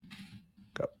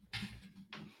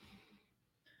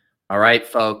All right,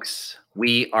 folks,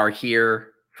 we are here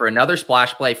for another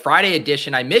Splash Play Friday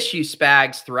edition. I miss you,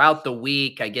 Spags, throughout the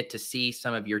week. I get to see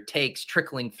some of your takes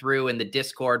trickling through in the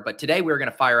Discord, but today we're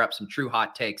going to fire up some true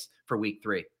hot takes for week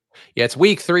 3. Yeah, it's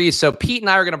week 3, so Pete and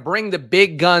I are going to bring the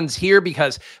big guns here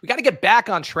because we got to get back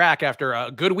on track after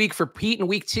a good week for Pete in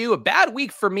week 2, a bad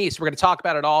week for me, so we're going to talk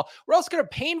about it all. We're also going to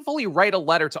painfully write a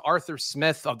letter to Arthur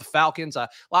Smith of the Falcons. A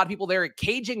lot of people there at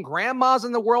caging grandmas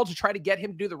in the world to try to get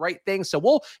him to do the right thing, so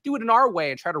we'll do it in our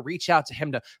way and try to reach out to him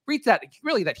to reach that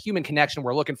human connection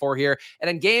we're looking for here. And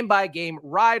then game by game,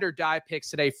 ride or die picks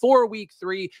today for week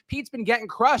 3. Pete's been getting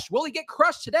crushed. Will he get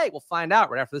crushed today? We'll find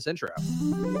out right after this intro.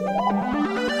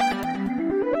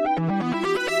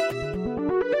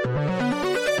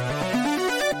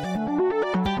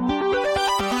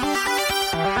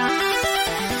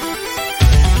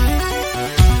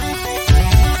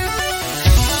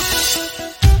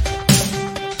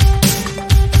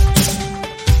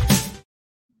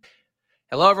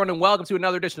 Hello, everyone, and welcome to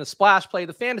another edition of Splash Play,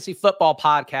 the fantasy football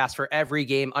podcast for every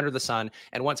game under the sun.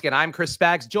 And once again, I'm Chris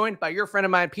Spags, joined by your friend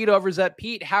of mine, Pete Overzet.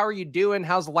 Pete, how are you doing?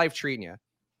 How's life treating you?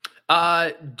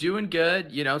 Doing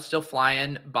good. You know, still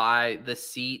flying by the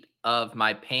seat of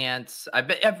my pants.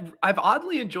 I've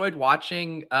oddly enjoyed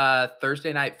watching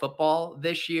Thursday night football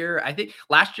this year. I think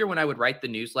last year when I would write the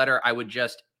newsletter, I would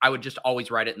just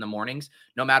always write it in the mornings,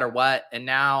 no matter what. And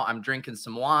now I'm drinking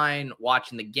some wine,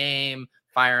 watching the game,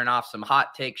 firing off some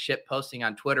hot take shit, posting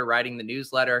on Twitter, writing the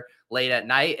newsletter late at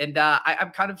night. And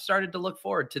I've kind of started to look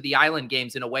forward to the island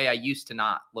games in a way I used to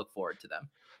not look forward to them.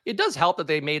 It does help that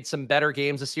they made some better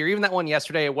games this year. Even that one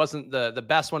yesterday, it wasn't the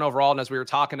best one overall. And as we were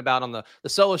talking about on the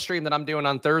solo stream that I'm doing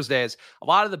on Thursdays, a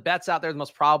lot of the bets out there, the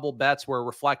most probable bets were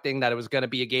reflecting that it was going to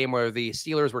be a game where the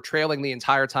Steelers were trailing the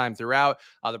entire time throughout.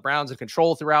 The Browns in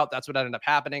control throughout. That's what ended up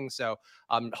happening. So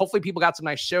hopefully people got some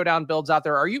nice showdown builds out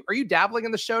there. Are you dabbling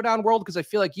in the showdown world? Because I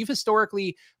feel like you've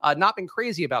historically not been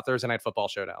crazy about Thursday night football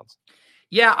showdowns.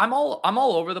 Yeah, I'm all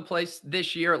over the place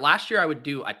this year. Last year, I would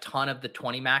do a ton of the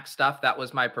 20 max stuff. That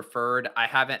was my preferred. I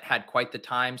haven't had quite the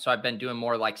time, so I've been doing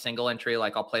more like single entry,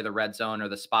 like I'll play the red zone or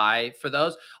the spy for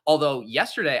those. Although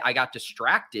yesterday I got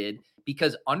distracted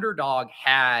because Underdog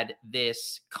had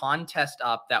this contest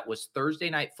up that was Thursday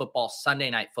night football, Sunday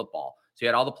night football. So you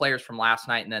had all the players from last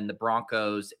night and then the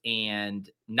Broncos and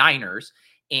Niners.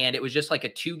 And it was just like a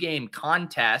 2-game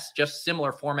contest, just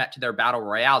similar format to their battle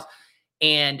royales.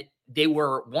 And they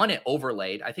were it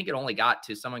overlaid. I think it only got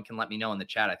to, someone can let me know in the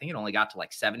chat. I think it only got to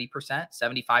like 70%,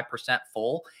 75%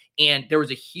 full. And there was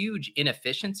a huge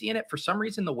inefficiency in it. For some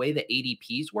reason, the way the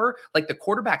ADPs were, like the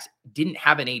quarterbacks didn't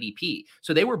have an ADP.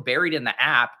 So they were buried in the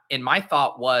app. And my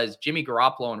thought was Jimmy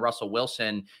Garoppolo and Russell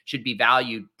Wilson should be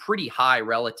valued pretty high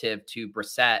relative to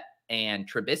Brissett and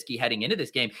Trubisky heading into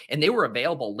this game, and they were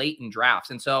available late in drafts.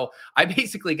 And so I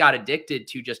basically got addicted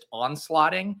to just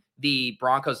onslaughting the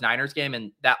Broncos-Niners game,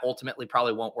 and that ultimately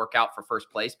probably won't work out for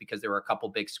first place because there were a couple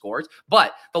big scores.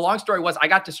 But the long story was I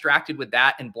got distracted with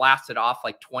that and blasted off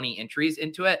like 20 entries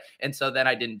into it, and so then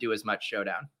I didn't do as much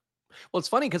showdown. Well, it's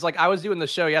funny because like I was doing the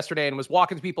show yesterday and was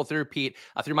walking people through, Pete,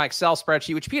 through my Excel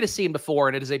spreadsheet, which Pete has seen before.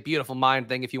 And it is a beautiful mind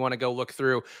thing if you want to go look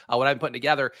through what I've been putting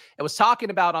together. It was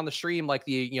talking about on the stream, like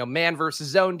the, man versus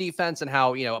zone defense and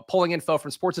how, pulling info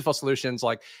from Sports Info Solutions.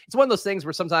 Like it's one of those things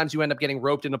where sometimes you end up getting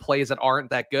roped into plays that aren't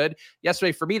that good.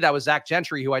 Yesterday for me, that was Zach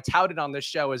Gentry, who I touted on this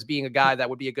show as being a guy that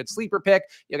would be a good sleeper pick.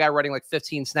 A guy running like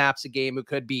 15 snaps a game who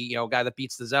could be, a guy that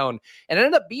beats the zone. And it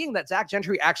ended up being that Zach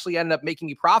Gentry actually ended up making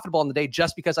me profitable on the day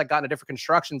just because I got into different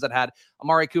constructions that had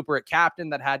Amari Cooper at captain,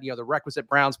 that had, the requisite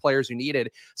Browns players who needed.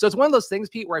 So it's one of those things,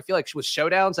 Pete, where I feel like with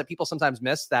showdowns that people sometimes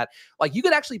miss, that like you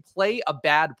could actually play a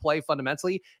bad play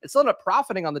fundamentally and still end up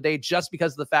profiting on the day just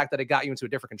because of the fact that it got you into a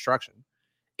different construction.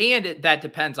 And that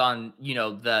depends on,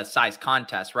 the size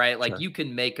contest, right? Like Sure. You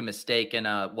can make a mistake in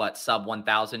a sub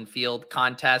 1,000 field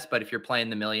contest, but if you're playing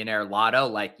the millionaire lotto,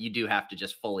 like you do have to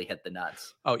just fully hit the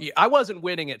nuts. Oh, yeah, I wasn't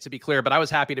winning it, to be clear, but I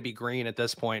was happy to be green at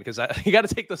this point because you got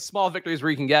to take the small victories where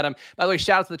you can get them. By the way,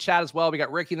 shout out to the chat as well. We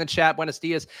got Ricky in the chat. Buenos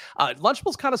dias.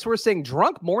 Lunchables kind of sort of saying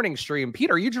drunk morning stream. Pete,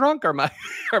 are you drunk or am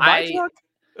I drunk?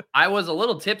 I was a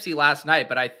little tipsy last night,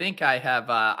 but I think I have,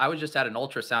 I was just at an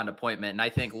ultrasound appointment and I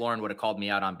think Lauren would have called me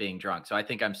out on being drunk. So I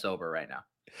think I'm sober right now.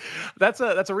 That's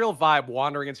a real vibe,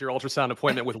 wandering into your ultrasound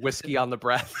appointment with whiskey on the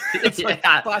breath. It's like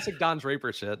classic Don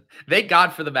Draper shit. Thank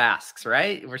God for the masks,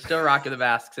 right? We're still rocking the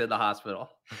masks in the hospital.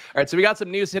 All right, so we got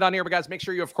some news hit on here, but guys, make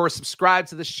sure you, of course, subscribe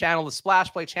to this channel, the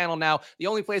Splash Play channel now. The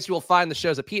only place you will find the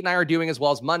shows that Pete and I are doing, as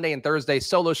well as Monday and Thursday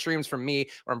solo streams from me,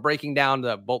 where I'm breaking down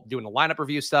both doing the lineup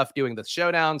review stuff, doing the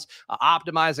showdowns,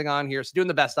 optimizing on here. So doing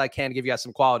the best I can to give you guys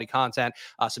some quality content.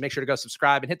 So make sure to go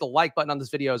subscribe and hit the like button on this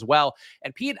video as well.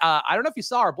 And Pete, I don't know if you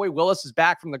saw, our boy Willis is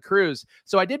back from the cruise.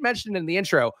 So I did mention in the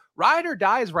intro, ride or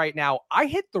dies right now. I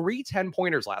hit 3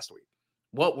 10-pointers last week.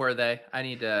 What were they? I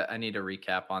need to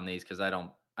recap on these because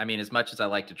I mean, as much as I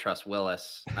like to trust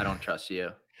Willis, I don't trust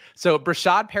you. So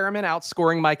Brashad Perriman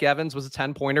outscoring Mike Evans was a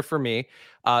 10-pointer for me.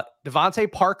 Devontae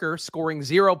Parker scoring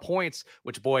 0 points,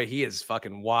 which, boy, he is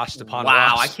fucking washed upon.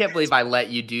 Wow, I can't believe I let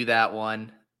you do that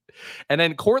one. And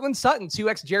then Cortland Sutton,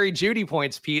 2x Jerry Jeudy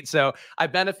points, Pete. So I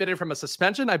benefited from a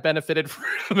suspension, I benefited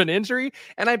from an injury,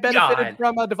 and I benefited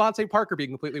from Devontae Parker being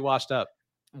completely washed up.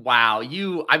 Wow,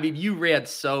 you ran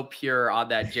so pure on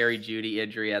that Jerry Jeudy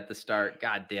injury at the start.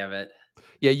 God damn it.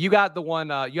 Yeah, you got the one,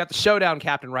 you got the showdown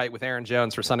Captain Right with Aaron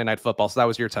Jones for Sunday Night Football. So that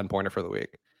was your 10-pointer for the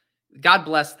week. God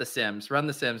bless the Sims. Run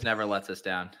the Sims never lets us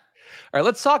down. All right,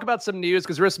 let's talk about some news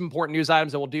because there is some important news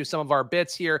items, and we'll do some of our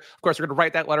bits here. Of course, we're going to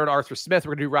write that letter to Arthur Smith.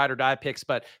 We're going to do ride or die picks,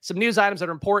 but some news items that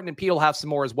are important, and Pete will have some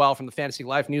more as well from the Fantasy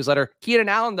Life newsletter. Keenan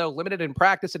Allen, though, limited in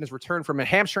practice in his return from a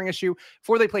hamstring issue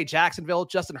before they play Jacksonville.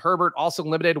 Justin Herbert also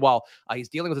limited while he's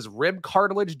dealing with his rib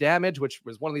cartilage damage, which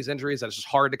was one of these injuries that's just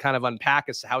hard to kind of unpack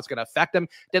as to how it's going to affect him.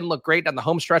 Didn't look great on the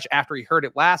home stretch after he hurt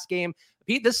it last game.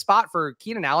 Pete, this spot for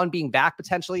Keenan Allen being back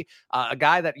potentially, a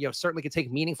guy that certainly could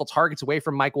take meaningful targets away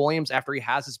from Mike Williams after he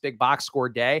has this big box score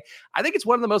day. I think it's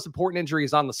one of the most important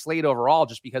injuries on the slate overall,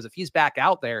 just because if he's back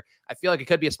out there, I feel like it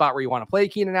could be a spot where you want to play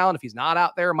Keenan Allen. If he's not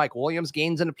out there, Mike Williams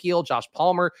gains an appeal, Josh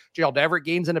Palmer, Gerald Everett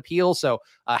gains an appeal. So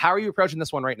how are you approaching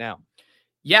this one right now?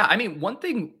 Yeah, I mean, one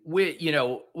thing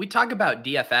we talk about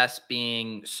DFS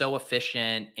being so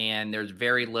efficient and there's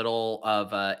very little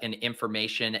of an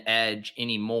information edge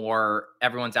anymore.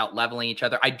 Everyone's out leveling each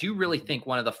other. I do really think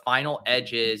one of the final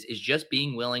edges is just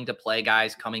being willing to play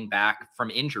guys coming back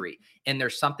from injury. And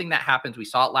there's something that happens. We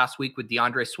saw it last week with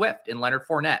DeAndre Swift and Leonard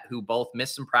Fournette, who both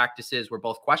missed some practices, were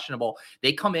both questionable.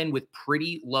 They come in with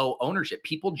pretty low ownership.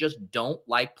 People just don't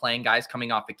like playing guys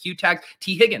coming off of Q tags.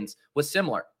 T. Higgins was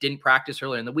similar. Didn't practice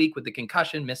earlier in the week with the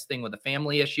concussion, missed thing with a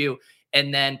family issue,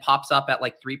 and then pops up at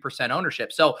like 3%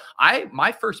 ownership. So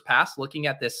my first pass looking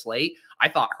at this slate, I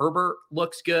thought Herbert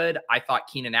looks good. I thought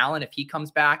Keenan Allen, if he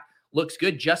comes back, looks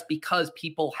good just because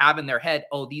people have in their head,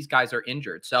 oh, these guys are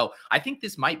injured. So I think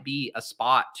this might be a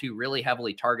spot to really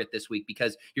heavily target this week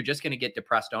because you're just going to get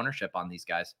depressed ownership on these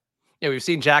guys. Yeah, we've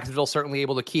seen Jacksonville certainly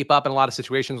able to keep up in a lot of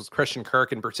situations with Christian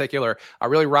Kirk in particular,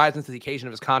 really rising to the occasion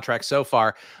of his contract so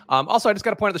far. Also, I just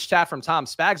got to point out this chat from Tom.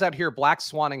 Spags out here black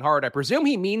swanning hard. I presume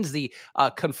he means the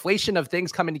conflation of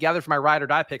things coming together for my ride or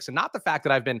die picks and not the fact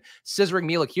that I've been scissoring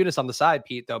Mila Kunis on the side,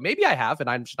 Pete, though. Maybe I have, and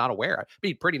I'm just not aware. It'd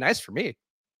be pretty nice for me.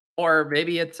 Or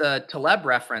maybe it's a Taleb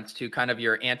reference to kind of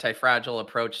your anti-fragile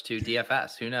approach to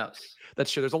DFS. Who knows?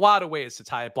 That's true. There's a lot of ways to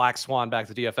tie a black swan back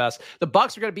to DFS. The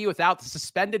Bucs are going to be without the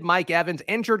suspended Mike Evans,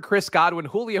 injured Chris Godwin,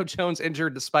 Julio Jones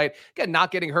injured despite again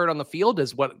not getting hurt on the field,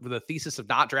 is what the thesis of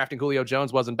not drafting Julio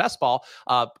Jones was in best ball.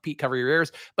 Pete, cover your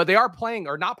ears. But they are playing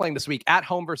or not playing this week at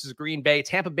home versus Green Bay.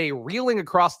 Tampa Bay reeling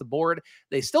across the board.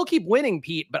 They still keep winning,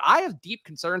 Pete, but I have deep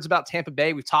concerns about Tampa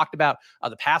Bay. We've talked about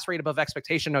the pass rate above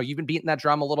expectation. No, you've been beating that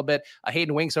drum a little bit.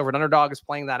 Hayden Winks over at Underdog is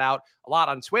playing that out a lot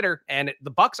on Twitter, and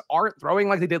the Bucs aren't throwing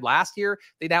like they did last year.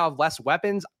 They now have less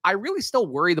weapons. I really still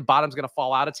worry the bottom's going to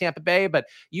fall out of Tampa Bay, but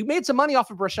you made some money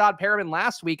off of Brashad Perriman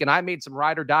last week, and I made some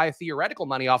ride or die theoretical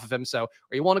money off of him. So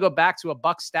are you want to go back to a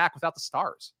Bucs stack without the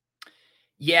stars?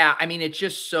 Yeah, I mean, it's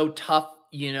just so tough.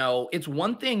 It's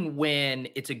one thing when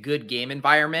it's a good game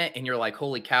environment and you're like,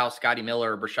 holy cow, Scotty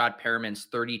Miller, Brashad Perriman's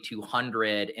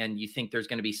 3,200, and you think there's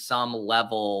going to be some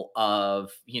level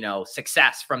of,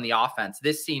 success from the offense.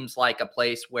 This seems like a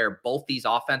place where both these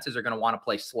offenses are going to want to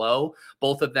play slow.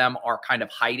 Both of them are kind of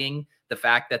hiding the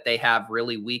fact that they have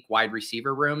really weak wide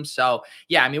receiver rooms. So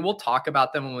yeah, I mean, we'll talk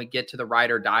about them when we get to the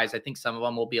ride or dies. I think some of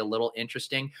them will be a little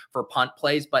interesting for punt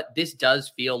plays, but this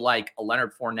does feel like a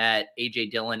Leonard Fournette,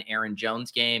 AJ Dillon, Aaron Jones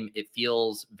game. It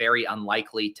feels very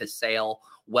unlikely to sail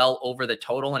well over the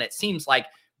total. And it seems like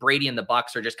Brady and the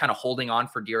Bucs are just kind of holding on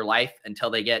for dear life until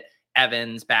they get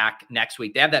Evans back next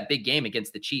week. They have that big game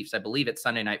against the Chiefs. I believe it's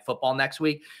Sunday Night Football next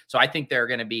week. So I think they're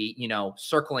going to be,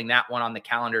 circling that one on the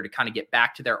calendar to kind of get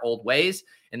back to their old ways.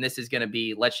 And this is going to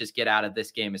be, let's just get out of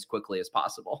this game as quickly as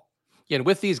possible. Yeah, and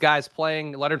with these guys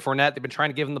playing Leonard Fournette, they've been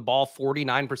trying to give him the ball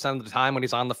 49% of the time when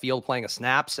he's on the field playing a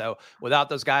snap. So without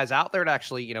those guys out there to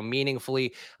actually,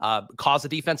 meaningfully cause the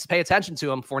defense to pay attention to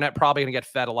him, Fournette probably going to get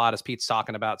fed a lot, as Pete's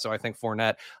talking about. So I think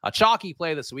Fournette, a chalky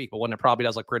play this week, but one that probably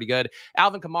does look pretty good.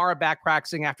 Alvin Kamara back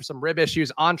practicing after some rib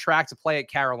issues, on track to play at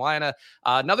Carolina.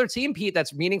 Another team, Pete,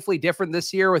 that's meaningfully different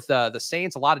this year with the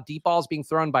Saints. A lot of deep balls being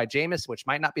thrown by Jameis, which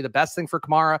might not be the best thing for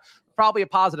Kamara. Probably a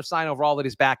positive sign overall that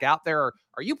he's back out there.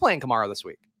 Are you playing Kamara this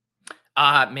week?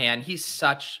 Man, he's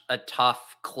such a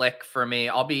tough click for me.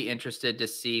 I'll be interested to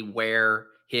see where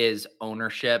his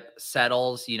ownership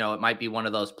settles. It might be one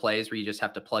of those plays where you just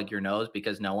have to plug your nose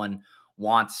because no one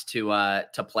wants to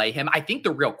play him. I think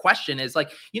the real question is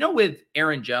with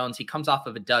Aaron Jones, he comes off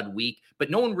of a dud week, but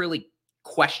no one really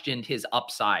questioned his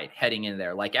upside heading in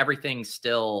there. Like everything's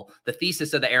still, the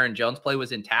thesis of the Aaron Jones play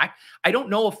was intact. I don't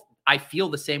know if I feel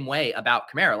the same way about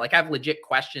Kamara. Like I have legit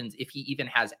questions if he even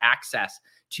has access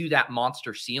to that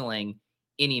monster ceiling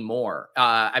anymore.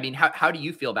 How do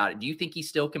you feel about it? Do you think he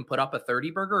still can put up a 30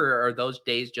 burger, or are those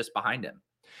days just behind him?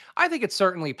 I think it's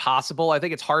certainly possible. I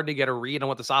think it's hard to get a read on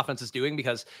what this offense is doing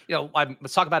because, I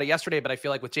was talking about it yesterday, but I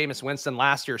feel like with Jameis Winston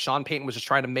last year, Sean Payton was just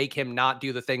trying to make him not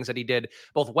do the things that he did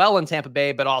both well in Tampa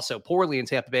Bay, but also poorly in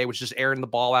Tampa Bay, which is just airing the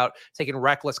ball out, taking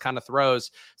reckless kind of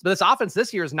throws. But this offense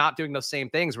this year is not doing those same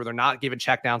things where they're not giving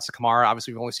checkdowns to Kamara.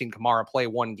 Obviously, we've only seen Kamara play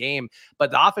one game,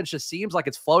 but the offense just seems like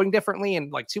it's flowing differently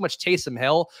and like too much Taysom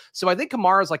Hill. So I think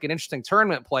Kamara is like an interesting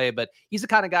tournament play, but he's the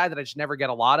kind of guy that I just never get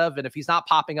a lot of. And if he's not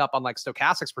popping up on like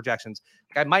Stochastics projections,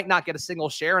 I might not get a single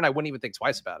share, and I wouldn't even think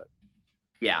twice about it.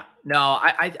 Yeah, no,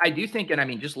 I do think, and I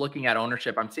mean, just looking at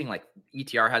ownership, I'm seeing like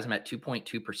ETR has him at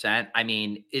 2.2%. I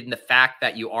mean, in the fact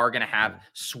that you are going to have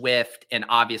Swift, and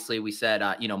obviously we said,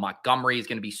 Montgomery is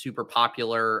going to be super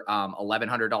popular,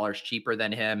 $1,100 cheaper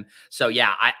than him. So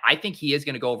yeah, I think he is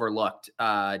going to go overlooked,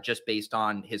 just based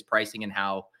on his pricing and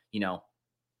how,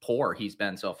 poor he's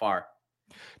been so far.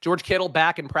 George Kittle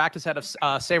back in practice ahead of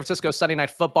San Francisco Sunday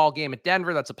night football game at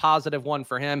Denver. That's a positive one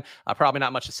for him. Probably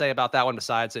not much to say about that one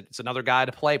besides it's another guy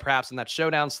to play perhaps in that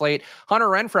showdown slate. Hunter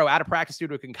Renfrow out of practice due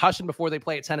to a concussion before they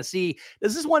play at Tennessee.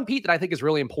 This is one, Pete, that I think is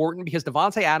really important because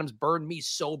Davante Adams burned me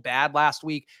so bad last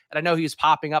week. And I know he was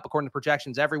popping up according to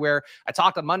projections everywhere. I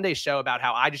talked on Monday's show about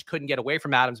how I just couldn't get away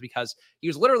from Adams because he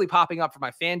was literally popping up for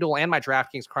my FanDuel and my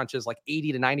DraftKings crunches like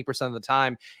 80 to 90% of the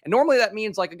time. And normally that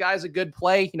means like a guy's a good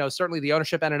play. Certainly the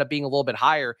ownership ended up being a little bit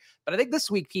higher. But I think this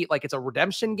week, Pete, like it's a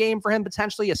redemption game for him,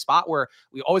 potentially a spot where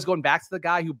we always going back to the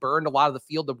guy who burned a lot of the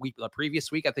field the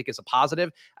previous week. I think is a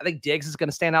positive. I think Diggs is going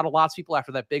to stand out a lot of people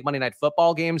after that big Monday Night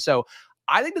Football game. So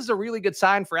I think this is a really good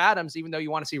sign for Adams, even though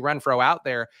you want to see Renfrow out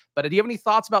there. But do you have any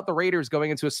thoughts about the Raiders going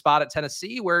into a spot at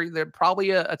Tennessee where they're probably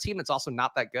a team that's also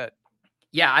not that good?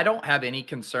 Yeah, I don't have any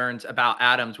concerns about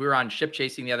Adams. We were on Ship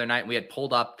Chasing the other night, and we had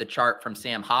pulled up the chart from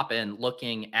Sam Hoppen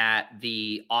looking at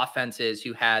the offenses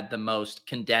who had the most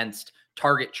condensed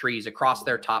target trees across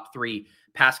their top three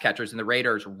pass catchers, and the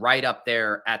Raiders right up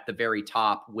there at the very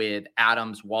top with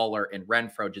Adams, Waller, and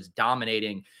Renfrow just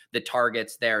dominating the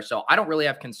targets there. So I don't really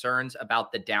have concerns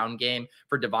about the down game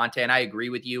for Davante. And I agree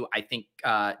with you. I think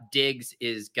Diggs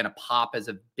is going to pop as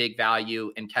a big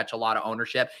value and catch a lot of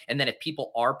ownership. And then if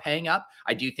people are paying up,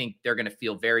 I do think they're going to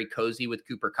feel very cozy with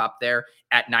Cooper Kupp there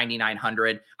at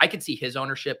 9,900. I could see his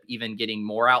ownership even getting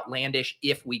more outlandish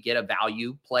if we get a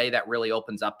value play that really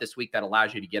opens up this week that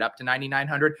allows you to get up to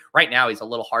 9,900. Right now, he's a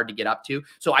little hard to get up to.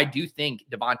 So I do think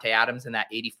Davante Adams in that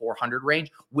 8,400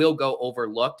 range will go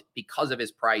overlooked because of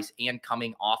his price and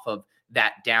coming off of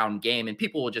that down game. And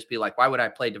people will just be like, why would I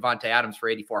play Davante Adams for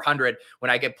 8,400 when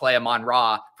I could play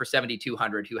Amon-Ra for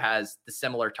 7,200 who has the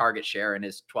similar target share and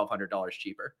is $1,200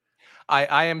 cheaper?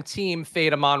 I am team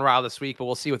fade Amon-Ra this week, but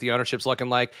we'll see what the ownership's looking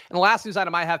like. And the last news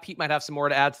item I have, Pete might have some more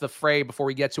to add to the fray before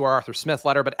we get to our Arthur Smith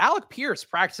letter, but Alec Pierce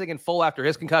practicing in full after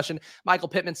his concussion. Michael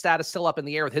Pittman's status still up in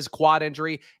the air with his quad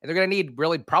injury, and they're going to need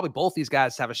really probably both these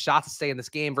guys to have a shot to stay in this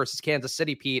game versus Kansas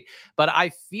City, Pete. But I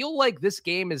feel like this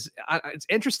game is it's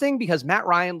interesting because Matt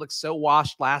Ryan looked so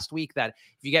washed last week that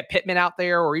if you get Pittman out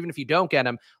there, or even if you don't get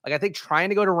him, like I think trying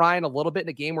to go to Ryan a little bit in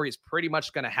a game where he's pretty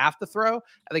much going to have to throw,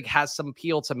 I think has some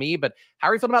appeal to me. But how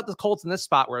are you feeling about the Colts in this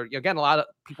spot where, again, a lot of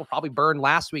people probably burned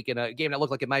last week in a game that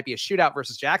looked like it might be a shootout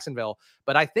versus Jacksonville,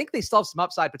 but I think they still have some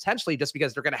upside potentially just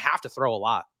because they're going to have to throw a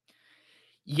lot.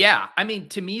 Yeah. I mean,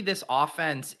 to me, this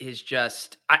offense is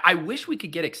just, I wish we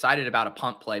could get excited about a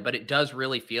punt play, but it does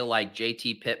really feel like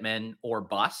JT Pittman or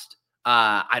bust.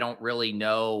 I don't really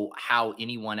know how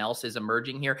anyone else is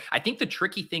emerging here. I think the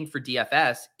tricky thing for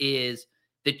DFS is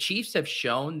the Chiefs have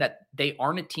shown that they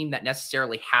aren't a team that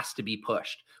necessarily has to be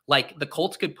pushed. Like the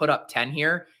Colts could put up 10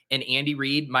 here and Andy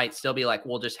Reid might still be like,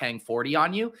 we'll just hang 40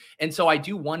 on you. And so I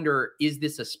do wonder, is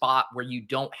this a spot where you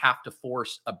don't have to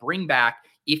force a bring back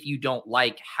if you don't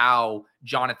like how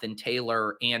Jonathan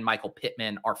Taylor and Michael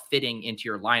Pittman are fitting into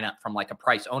your lineup from like a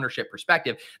price ownership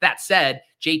perspective? That said,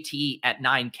 JT at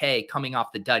 9K coming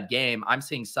off the dud game, I'm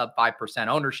seeing sub 5%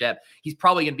 ownership. He's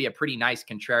probably going to be a pretty nice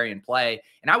contrarian play.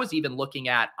 And I was even looking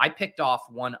at, I picked off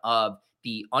one of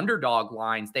the underdog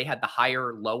lines. They had the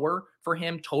higher lower for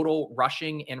him, total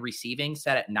rushing and receiving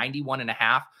set at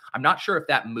 91.5. I'm not sure if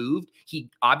that moved.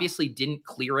 He obviously didn't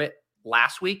clear it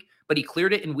last week, but he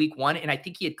cleared it in week 1. And I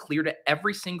think he had cleared it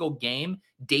every single game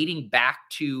dating back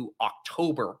to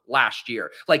October last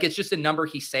year. Like, it's just a number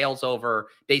he sails over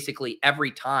basically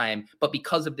every time. But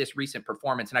because of this recent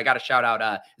performance, and I got to shout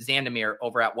out Zandamir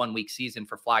over at 1 Week Season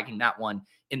for flagging that one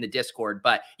in the Discord.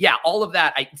 But yeah, all of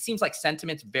that, it seems like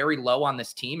sentiment's very low on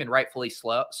this team, and rightfully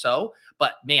so.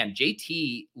 But man,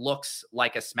 JT looks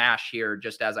like a smash here,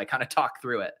 just as I kind of talk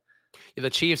through it. The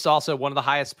Chiefs also one of the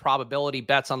highest probability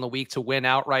bets on the week to win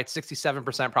outright,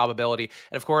 67% probability.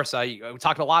 And of course, we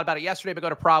talked a lot about it yesterday, but go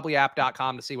to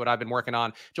probablyapp.com to see what I've been working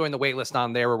on. Join the waitlist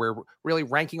on there where we're really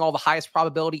ranking all the highest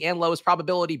probability and lowest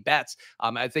probability bets.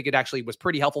 I think it actually was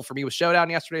pretty helpful for me with Showdown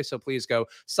yesterday. So please go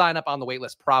sign up on the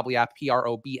waitlist, Probly app,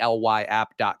 PROBLY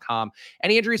app.com.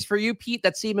 Any injuries for you, Pete,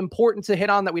 that seem important to hit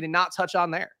on that we did not touch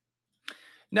on there?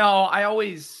 No,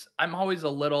 I'm always a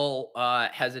little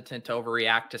hesitant to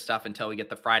overreact to stuff until we get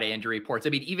the Friday injury reports. I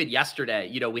mean, even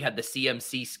yesterday, we had the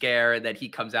CMC scare that he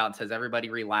comes out and says, everybody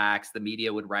relax. The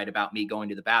media would write about me going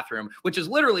to the bathroom, which is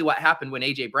literally what happened when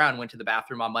AJ Brown went to the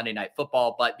bathroom on Monday Night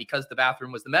Football. But because the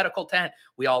bathroom was the medical tent,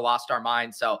 we all lost our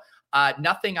minds. So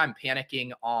nothing I'm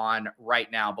panicking on right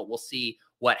now, but we'll see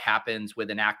what happens with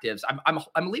inactives.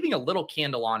 I'm leaving a little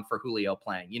candle on for Julio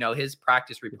playing. His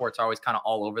practice reports are always kind of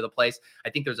all over the place. I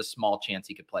think there's a small chance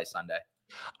he could play Sunday.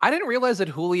 I didn't realize that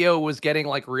Julio was getting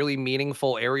like really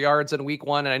meaningful air yards in week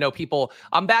 1. And I know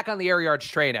I'm back on the air yards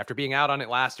train after being out on it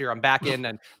last year. I'm back in,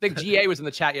 and I think GA was in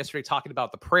the chat yesterday talking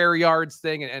about the prayer yards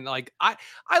thing. And like, I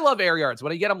love air yards.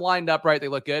 When you get them lined up right, they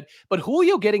look good. But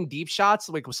Julio getting deep shots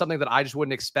like was something that I just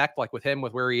wouldn't expect, like with him,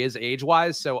 with where he is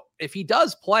age-wise. So if he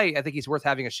does play, I think he's worth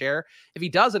having a share. If he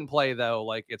doesn't play, though,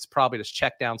 like it's probably just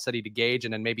check down City to Gage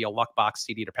and then maybe a luck box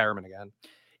CD to Perriman again.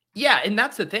 Yeah, and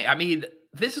that's the thing. I mean,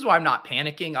 this is why I'm not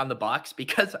panicking on the Bucs,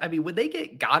 because I mean, when they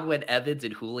get Godwin, Evans,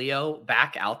 and Julio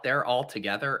back out there all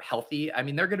together healthy, I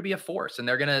mean, they're going to be a force, and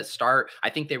they're going to start. I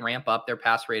think they ramp up their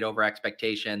pass rate over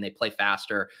expectation. They play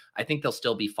faster. I think they'll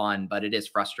still be fun, but it is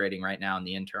frustrating right now in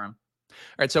the interim.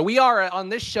 All right, so we are on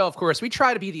this show, of course, we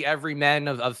try to be the everyman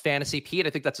of fantasy, Pete. I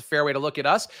think that's a fair way to look at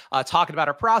us, talking about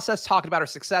our process, talking about our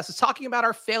successes, talking about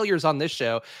our failures on this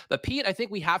show. But Pete, I think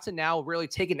we have to now really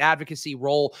take an advocacy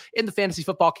role in the fantasy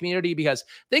football community, because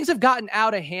things have gotten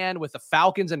out of hand with the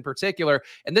Falcons in particular.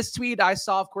 And this tweet I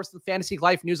saw, of course, the Fantasy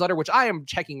Life newsletter, which I am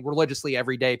checking religiously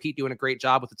every day. Pete doing a great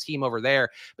job with the team over there.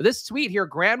 But this tweet here,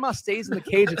 grandma stays in the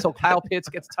cage until Kyle Pitts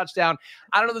gets a touchdown.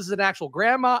 I don't know if this is an actual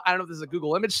grandma. I don't know if this is a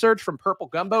Google image search from Purple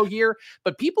Gumbo here,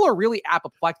 but people are really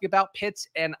apoplectic about Pitts.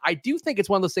 And I do think it's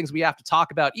one of those things we have to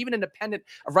talk about, even independent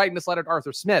of writing this letter to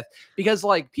Arthur Smith, because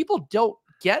like people don't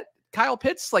get Kyle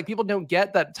Pitts. Like people don't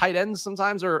get that tight ends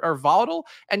sometimes are volatile,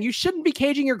 and you shouldn't be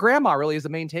caging your grandma, really, is the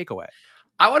main takeaway.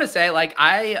 I want to say, like,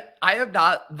 I am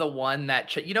not the one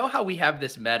that, how we have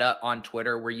this meta on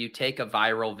Twitter where you take a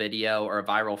viral video or a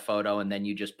viral photo and then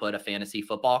you just put a fantasy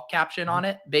football caption on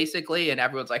it, basically. And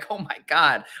everyone's like, oh my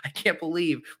God, I can't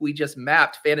believe we just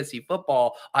mapped fantasy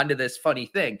football onto this funny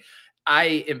thing.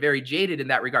 I am very jaded in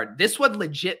that regard. This one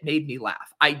legit made me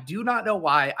laugh. I do not know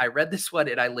why. I read this one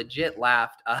and I legit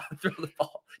laughed. Throw the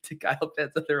ball to Kyle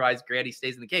Pitts, otherwise Granny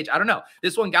stays in the cage. I don't know.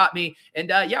 This one got me. And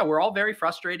yeah, we're all very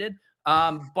frustrated.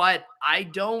 But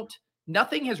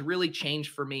nothing has really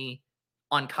changed for me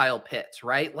on Kyle Pitts,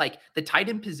 right? Like the tight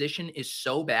end position is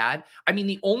so bad. I mean,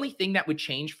 the only thing that would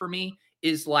change for me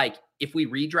is like, if we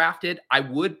redrafted, I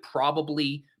would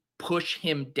probably push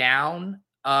him down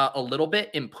a little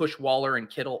bit and push Waller and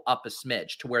Kittle up a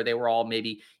smidge to where they were all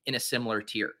maybe in a similar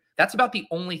tier. That's about the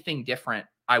only thing different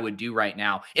I would do right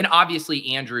now. And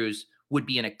obviously Andrews would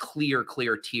be in a clear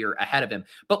tier ahead of him.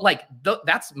 But like,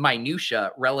 that's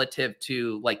minutia relative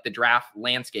to like the draft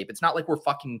landscape. It's not like we're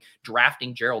fucking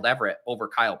drafting Gerald Everett over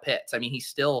Kyle Pitts. I mean, he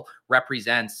still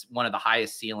represents one of the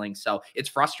highest ceilings. So it's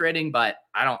frustrating, but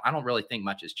I don't really think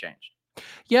much has changed.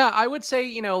 Yeah, I would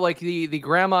say, like the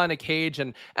grandma in a cage,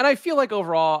 and I feel like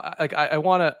overall, like I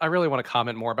really want to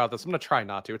comment more about this. I'm gonna try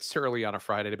not to. It's too early on a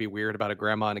Friday to be weird about a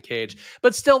grandma in a cage.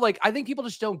 But still, like I think people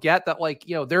just don't get that, like,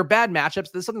 there are bad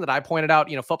matchups. This is something that I pointed out,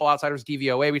 Football Outsiders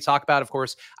DVOA we talk about. Of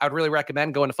course, I would really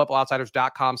recommend going to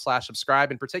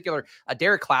footballoutsiders.com/subscribe. In particular,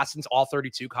 Derek Klassen's All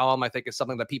 32 column, I think, is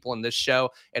something that people in this show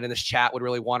and in this chat would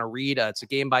really want to read. It's a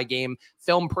game by game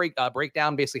film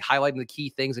breakdown, basically highlighting the key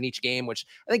things in each game, which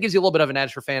I think gives you a little bit of an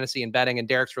edge for fantasy and betting. And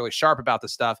Derek's really sharp about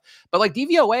this stuff. But like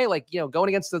DVOA, like, going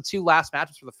against the two last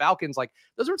matches for the Falcons, like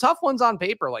those were tough ones on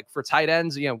paper, like for tight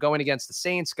ends, going against the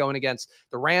Saints, going against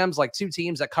the Rams, like two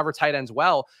teams that cover tight ends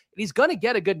well. And he's going to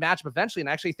get a good matchup eventually. And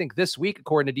I actually think this week,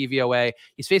 according to DVOA,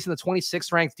 he's facing the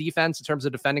 26th ranked defense in terms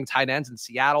of defending tight ends in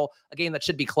Seattle. A game that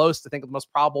should be close. I think the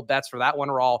most probable bets for that one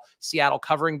are all Seattle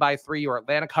covering by 3 or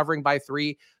Atlanta covering by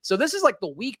 3. So this is like the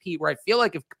week, Pete, where I feel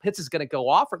like if Pitts is going to go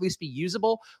off or at least be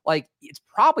usable, like it's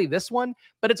probably this one.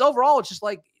 But it's overall, it's just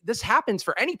like this happens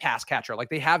for any pass catcher. Like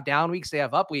they have down weeks, they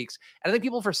have up weeks. And I think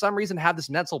people for some reason have this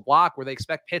mental block where they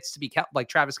expect Pitts to be like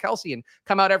Travis Kelce and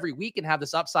come out every week and have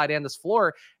this upside and this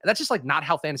floor. And that's just like not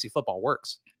how fantasy football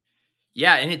works.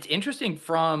 Yeah, and it's interesting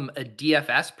from a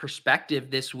DFS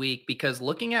perspective this week because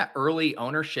looking at early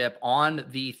ownership on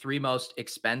the 3 most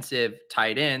expensive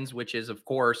tight ends, which is, of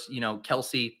course,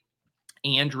 Kelce,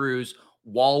 Andrews,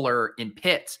 Waller, and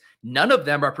Pitts, none of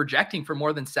them are projecting for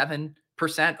more than 7%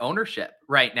 ownership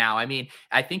right now. I mean,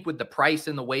 I think with the price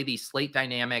and the way these slate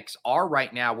dynamics are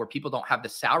right now, where people don't have the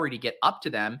salary to get up to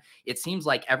them, it seems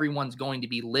like everyone's going to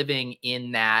be living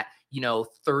in that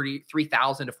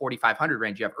 33,000 to 4,500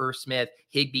 range. You have Irv Smith,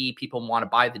 Higbee. People want to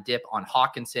buy the dip on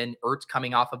Hawkinson. Ertz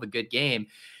coming off of a good game.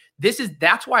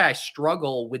 That's why I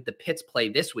struggle with the Pitts play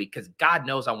this week, because God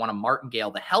knows I want to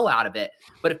martingale the hell out of it.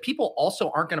 But if people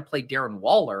also aren't going to play Darren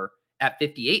Waller at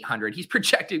 5,800, he's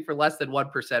projecting for less than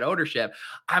 1% ownership.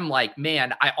 I'm like,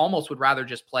 man, I almost would rather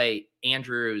just play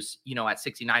Andrews, at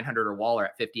 6,900 or Waller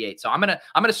at 58. So I'm gonna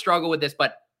struggle with this,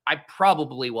 but I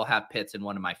probably will have Pitts in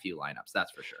one of my few lineups.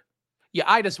 That's for sure. Yeah,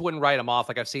 I just wouldn't write them off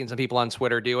like I've seen some people on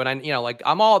Twitter do. And I, like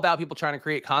I'm all about people trying to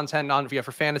create content on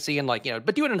for fantasy and like,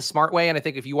 but do it in a smart way. And I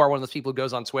think if you are one of those people who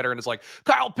goes on Twitter and is like,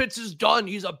 Kyle Pitts is done,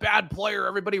 he's a bad player,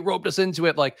 everybody roped us into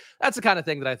it. Like that's the kind of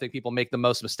thing that I think people make the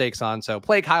most mistakes on. So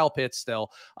play Kyle Pitts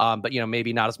still, but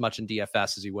maybe not as much in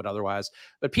DFS as you would otherwise.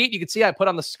 But Pete, you can see I put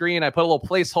on the screen, I put a little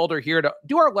placeholder here to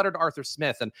do our letter to Arthur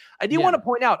Smith. And I do want to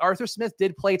point out Arthur Smith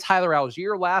did play Tyler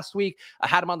Algier last week. I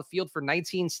had him on the field for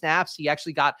 19 snaps. He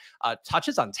actually got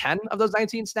touches on 10 of those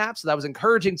 19 snaps. So that was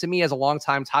encouraging to me as a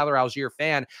longtime Tyler Algier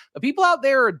fan. But people out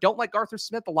there don't like Arthur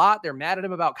Smith a lot. They're mad at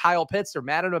him about Kyle Pitts. They're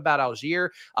mad at him about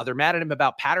Algier. They're mad at him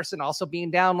about Patterson also being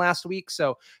down last week.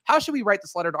 So how should we write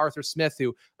this letter to Arthur Smith,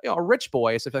 who, a rich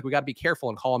boy? So I feel like we got to be careful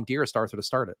and call him Dearest Arthur to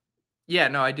start it. Yeah,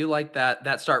 no, I do like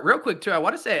that start. Real quick too, I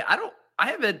want to say I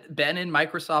haven't been in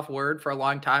Microsoft Word for a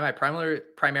long time. I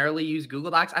primarily use Google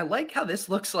Docs. I like how this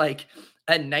looks like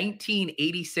a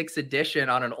 1986 edition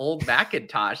on an old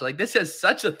Macintosh. Like this has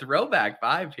such a throwback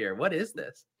vibe here. What is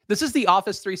this? This is the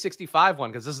Office 365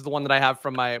 one, because this is the one that I have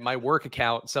from my work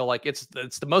account. So like it's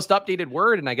the most updated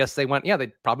Word, and I guess they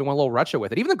probably went a little retro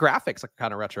with it. Even the graphics are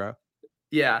kind of retro.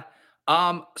 Yeah.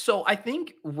 So I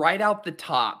think right out the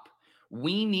top,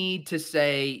 we need to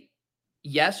say,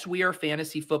 yes, we are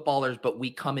fantasy footballers, but we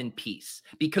come in peace,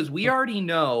 because we already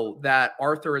know that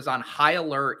Arthur is on high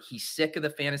alert. He's sick of the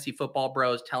fantasy football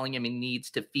bros telling him he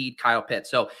needs to feed Kyle Pitts.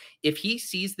 So if he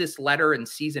sees this letter and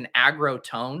sees an aggro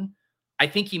tone, I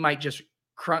think he might just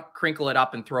crinkle it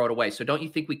up and throw it away. So don't you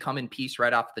think we come in peace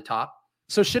right off the top?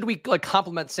 So should we like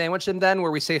compliment sandwich him then,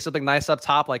 where we say something nice up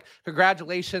top, like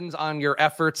congratulations on your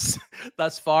efforts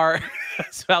thus far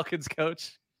as Falcons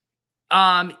coach?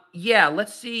 Yeah,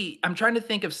 let's see. I'm trying to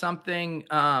think of something.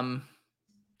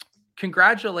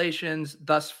 Congratulations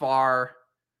thus far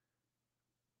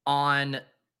on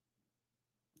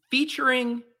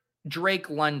featuring Drake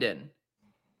London,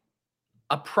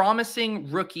 a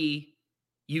promising rookie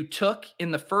you took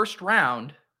in the first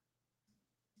round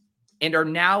and are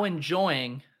now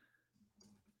enjoying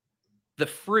the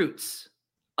fruits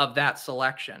of that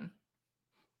selection.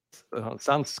 It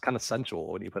sounds kind of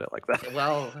sensual when you put it like that.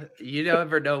 Well, you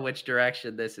never know which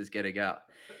direction this is going to go.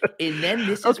 And then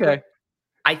this is okay.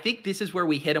 I think this is where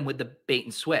we hit him with the bait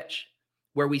and switch,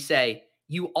 where we say,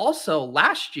 you also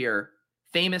last year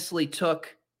famously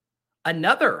took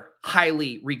another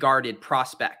highly regarded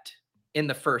prospect in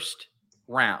the first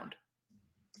round.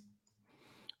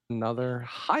 Another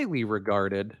highly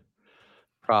regarded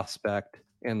prospect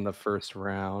in the first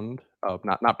round. Oh,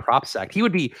 not PropSec. He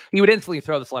would instantly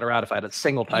throw this letter out if I had a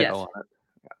single typo on it.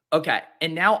 Okay,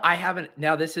 and now I haven't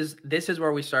now this is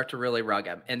where we start to really rug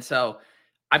him, and so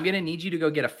I'm gonna need you to go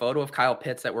get a photo of Kyle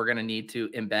Pitts that we're gonna need to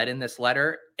embed in this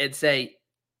letter and say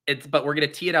but we're gonna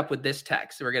tee it up with this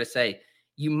text. We're gonna say,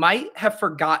 "You might have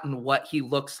forgotten what he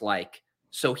looks like,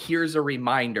 so here's a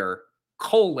reminder,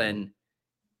 colon,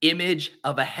 image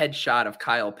of a headshot of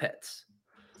Kyle Pitts."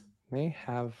 May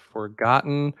have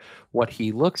forgotten what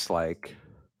he looks like,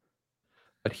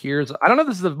 but I don't know if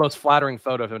this is the most flattering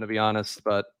photo of him, to be honest,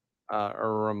 but a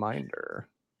reminder.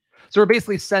 So we're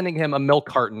basically sending him a milk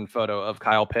carton photo of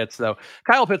Kyle Pitts, though.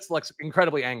 Kyle Pitts looks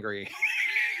incredibly angry.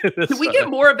 Can we get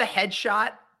more of a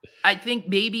headshot? I think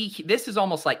maybe this is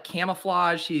almost like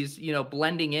camouflage. He's,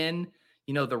 blending in,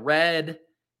 the red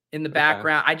in the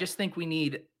background. I just think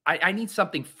I need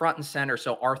something front and center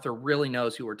so Arthur really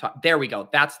knows who we're talking. There we go.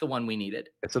 That's the one we needed.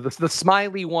 So this the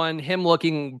smiley one, him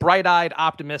looking bright-eyed,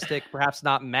 optimistic, perhaps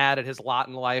not mad at his lot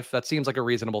in life. That seems like a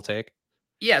reasonable take.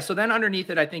 Yeah. So then underneath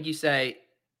it, I think you say,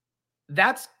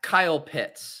 that's Kyle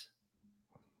Pitts.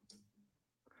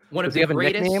 Does he have a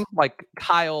nickname like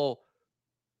Kyle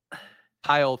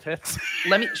Pitts?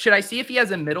 Should I see if he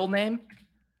has a middle name?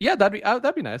 Yeah,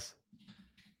 that'd be nice.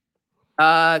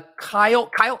 Kyle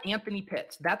Anthony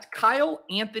Pitts. That's Kyle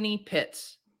Anthony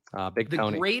Pitts. Big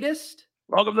Tony. The greatest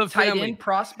welcome to the tight family. End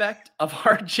prospect of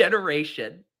our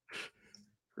generation.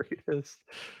 Greatest.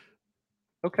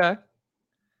 Okay.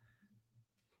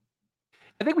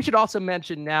 I think we should also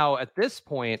mention now at this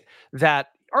point that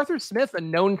Arthur Smith, a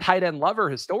known tight end lover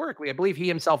historically, I believe he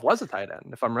himself was a tight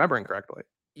end, if I'm remembering correctly.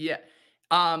 Yeah.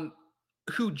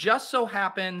 Who just so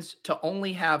happens to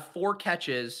only have 4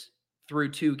 catches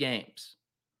through 2 games.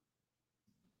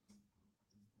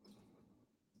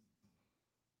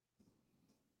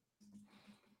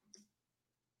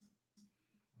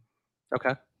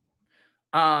 Okay.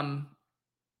 Now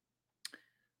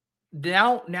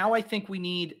I think we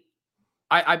need.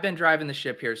 I've been driving the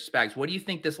ship here, Spags. What do you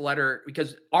think this letter?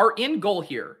 Because our end goal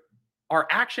here, our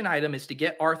action item is to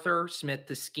get Arthur Smith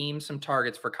to scheme some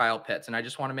targets for Kyle Pitts, and I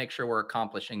just want to make sure we're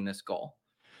accomplishing this goal.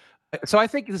 So I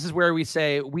think this is where we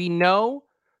say we know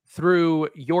through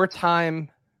your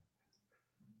time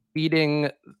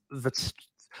leading the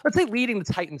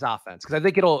Titans offense, because I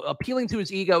think it'll appealing to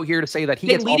his ego here to say that he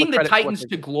gets leading all the Titans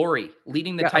to glory,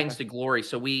 to glory.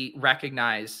 So we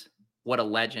recognize what a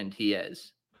legend he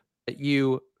is. That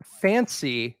you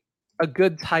fancy a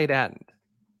good tight end.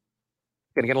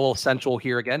 Gonna get a little sensual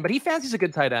here again, but he fancies a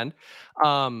good tight end.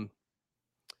 Why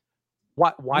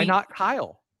not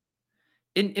Kyle?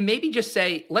 And maybe just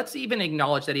say, let's even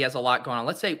acknowledge that he has a lot going on.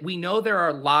 Let's say we know there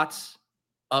are lots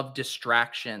of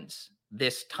distractions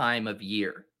this time of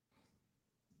year.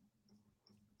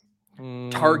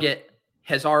 Target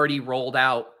has already rolled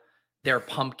out their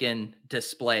pumpkin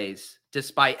displays,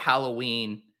 despite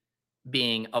Halloween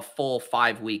being a full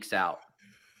 5 weeks out.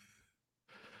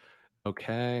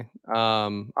 Okay.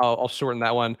 I'll shorten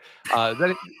that one.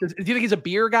 Do you think he's a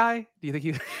beer guy? Do you think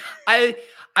he's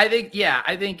I think, yeah,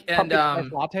 I think, and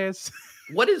lattes.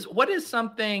 What is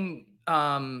something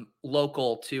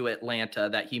local to Atlanta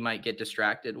that he might get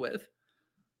distracted with?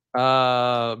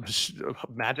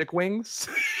 Magic wings.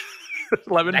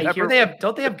 Lemon I pepper. hear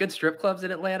don't they have good strip clubs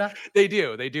in Atlanta? They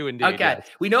do indeed. Okay. Yes.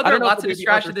 We know there are lots of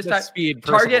distractions this time. Speed,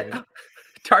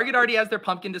 Target already has their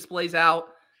pumpkin displays out.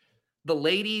 The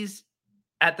ladies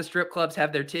at the strip clubs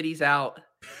have their titties out,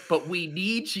 but we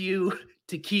need you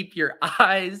to keep your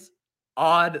eyes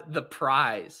on the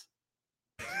prize.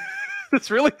 It's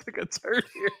really a good turn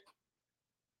here.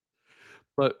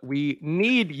 But we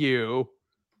need you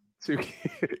to.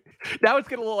 Now it's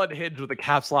getting a little unhinged with the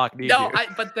caps lock.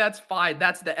 But that's fine.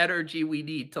 That's the energy we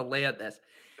need to land this.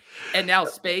 And now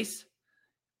space,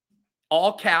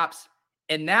 all caps,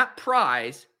 and that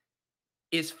prize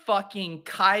is fucking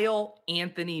Kyle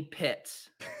Anthony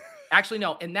Pitts. Actually,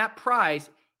 no. And that prize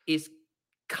is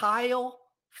Kyle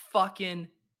fucking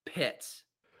Pitts.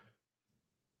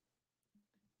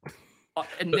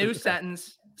 A new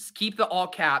sentence. Keep the all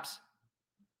caps.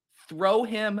 Throw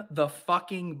him the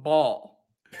fucking ball.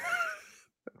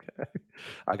 Okay.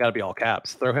 I got to be all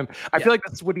caps. Throw him. I feel like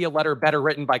this would be a letter better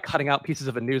written by cutting out pieces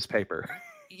of a newspaper.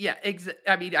 Yeah,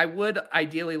 I mean, I would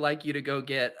ideally like you to go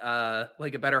get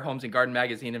like a Better Homes and Garden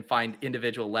magazine and find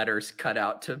individual letters cut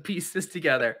out to piece this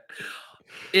together.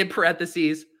 In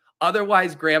parentheses,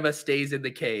 otherwise grandma stays in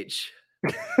the cage.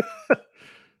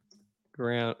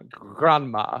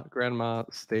 Grandma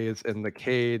stays in the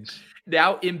cage.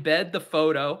 Now embed the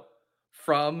photo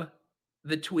from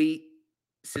the tweet.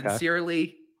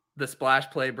 Sincerely, the Splash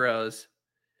Play Bros,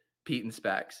 Pete and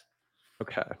Specs.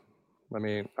 Okay.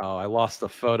 I lost the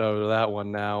photo to that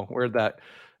one now. Where'd that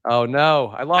Oh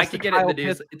no, I I lost to could get it in Kyle the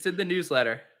Pitts. news. It's in the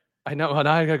newsletter. I know.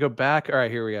 Now I gotta go back. All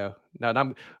right, here we go. Now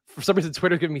I'm for some reason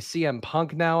Twitter's giving me CM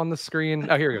Punk now on the screen.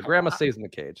 Oh, here we go. Grandma stays in the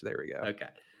cage. There we go. Okay.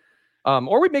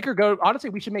 Or we make her go. Honestly,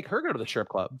 we should make her go to the strip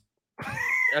club.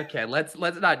 Okay, let's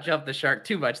not jump the shark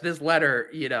too much. This letter,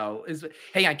 is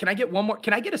hang on. Can I get one more?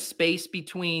 Can I get a space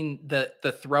between the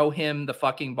throw him the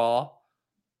fucking ball?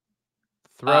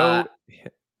 Throw.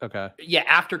 Okay. Yeah,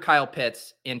 after Kyle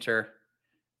Pitts, enter.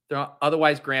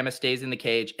 Otherwise, Grandma stays in the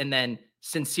cage, and then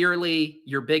sincerely,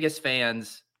 your biggest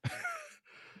fans,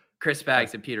 Chris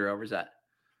Spags and Peter Overzet.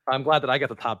 I'm glad that I got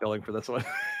the top billing for this one.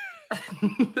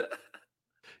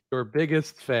 Your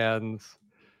biggest fans,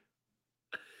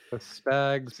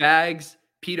 Spags,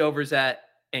 Pete Overzet,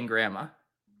 and Grandma.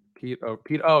 Pete.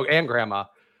 Oh, and Grandma.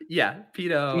 Yeah,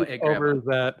 Pete and Grandma.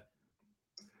 Overzet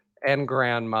and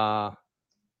Grandma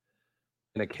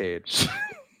in a cage.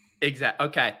 Exactly.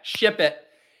 Okay, ship it.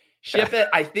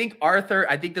 I think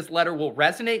this letter will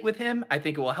resonate with him. I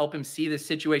think it will help him see this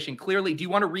situation clearly. Do you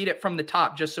want to read it from the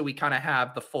top just so we kind of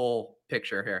have the full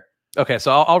picture here? Okay,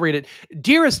 so I'll read it.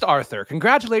 Dearest Arthur,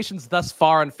 congratulations thus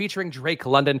far on featuring Drake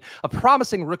London, a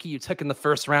promising rookie you took in the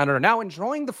first round and are now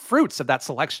enjoying the fruits of that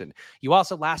selection. You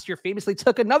also last year famously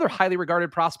took another highly regarded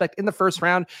prospect in the first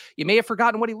round. You may have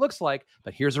forgotten what he looks like,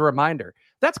 but here's a reminder.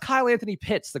 That's Kyle Anthony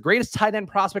Pitts, the greatest tight end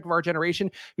prospect of our generation,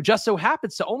 who just so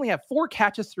happens to only have 4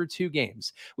 catches through 2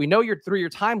 games. We know you're through your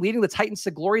time leading the Titans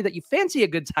to glory that you fancy a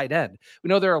good tight end. We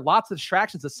know there are lots of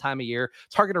distractions this time of year.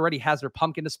 Target already has their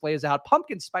pumpkin displays out.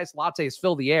 Pumpkin spice lattes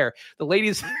fill the air. The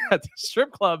ladies at the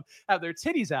strip club have their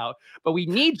titties out, but we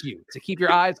need you to keep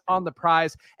your eyes on the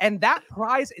prize. And that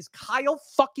prize is Kyle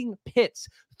fucking Pitts.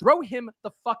 Throw him the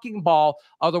fucking ball.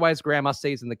 Otherwise, Grandma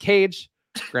stays in the cage.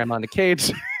 Grandma in the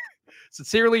cage.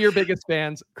 Sincerely, your biggest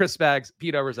fans, Chris Spags,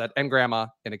 Pete Overzet, and Grandma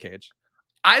in a cage.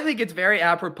 I think it's very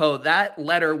apropos. That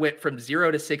letter went from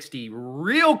 0 to 60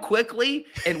 real quickly,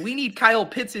 and we need Kyle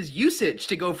Pitts' usage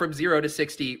to go from 0 to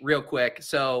 60 real quick.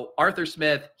 So, Arthur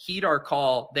Smith, heed our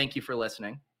call. Thank you for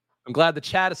listening. I'm glad the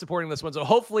chat is supporting this one. So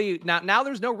hopefully now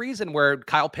there's no reason where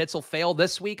Kyle Pitts will fail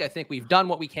this week. I think we've done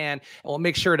what we can, and we'll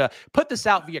make sure to put this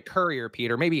out via courier,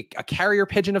 Peter, maybe a carrier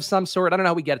pigeon of some sort. I don't know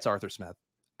how we get it to Arthur Smith.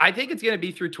 I think it's going to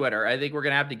be through Twitter. I think we're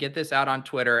going to have to get this out on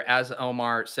Twitter, as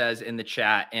Omar says in the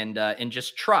chat, and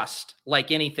just trust,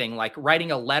 like anything, like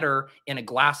writing a letter in a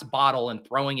glass bottle and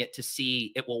throwing it to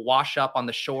sea. It will wash up on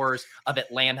the shores of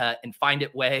Atlanta and find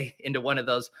its way into one of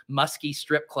those musky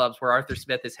strip clubs where Arthur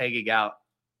Smith is hanging out.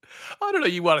 I don't know.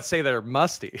 You want to say they're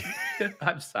musty.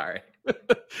 I'm sorry.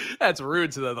 That's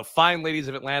rude to the fine ladies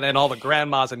of Atlanta and all the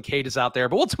grandmas and cages out there,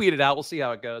 but we'll tweet it out. We'll see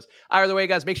how it goes. Either way,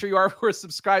 guys, make sure you are, of course,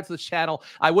 subscribed to the channel.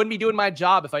 I wouldn't be doing my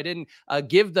job if I didn't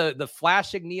give the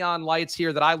flashing neon lights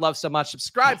here that I love so much.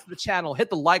 Subscribe to the channel,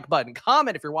 hit the like button,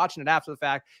 comment if you're watching it after the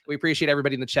fact. We appreciate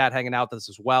everybody in the chat hanging out with us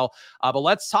as well. But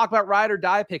let's talk about ride or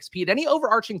die picks. Pete, any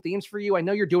overarching themes for you? I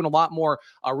know you're doing a lot more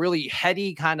really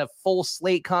heady kind of full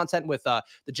slate content with the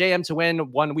JM to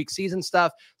win 1 week season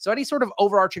stuff. So any sort of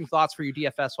overarching thoughts for you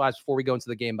DFS wise before we go into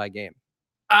the game by game?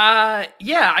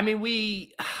 Yeah, I mean,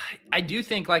 I do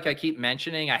think, like I keep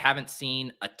mentioning, I haven't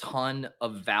seen a ton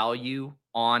of value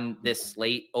on this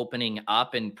slate opening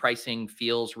up, and pricing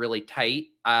feels really tight.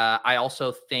 I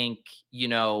also think,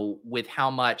 with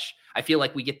how much I feel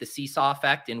like we get the seesaw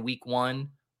effect in week 1,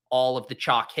 all of the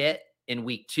chalk hit. In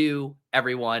week 2,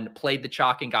 everyone played the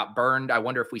chalk and got burned. I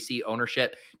wonder if we see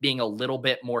ownership being a little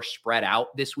bit more spread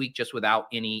out this week, just without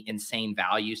any insane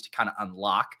values to kind of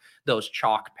unlock those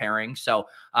chalk pairings. So,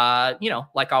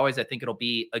 like always, I think it'll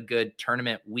be a good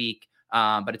tournament week,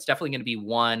 but it's definitely going to be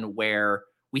one where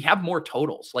we have more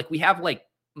totals. Like we have like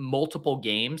multiple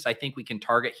games I think we can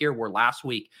target here, where last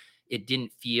week it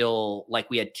didn't feel like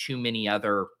we had too many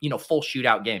other, full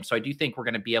shootout games. So I do think we're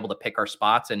going to be able to pick our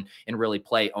spots and really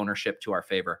play ownership to our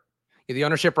favor. Yeah, the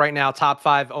ownership right now, top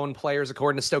 5 owned players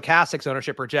according to Stochastics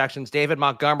ownership projections. David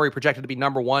Montgomery projected to be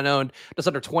number 1 owned, just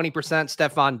under 20%.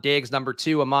 Stephon Diggs, number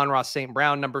 2. Amon-Ra St.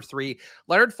 Brown, number 3.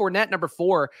 Leonard Fournette, number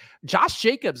 4. Josh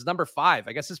Jacobs, number 5.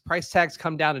 I guess his price tag's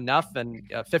come down enough, and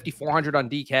 5,400 on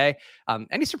DK.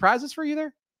 Any surprises for you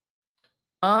there?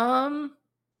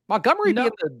 Montgomery being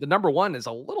the number 1 is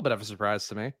a little bit of a surprise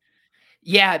to me.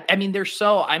 Yeah, I mean,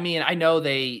 I know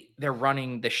they're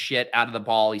running the shit out of the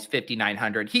ball. He's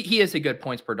 5,900. He is a good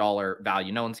points per dollar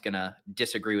value. No one's going to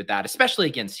disagree with that, especially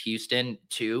against Houston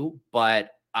too.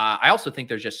 But I also think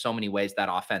there's just so many ways that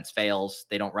offense fails.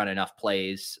 They don't run enough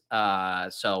plays.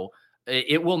 So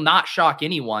it will not shock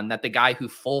anyone that the guy who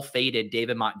full faded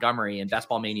David Montgomery in Best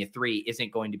Ball Mania 3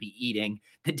 isn't going to be eating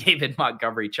the David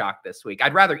Montgomery chalk this week.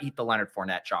 I'd rather eat the Leonard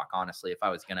Fournette chalk, honestly, if I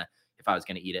was gonna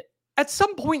eat it. At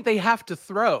some point they have to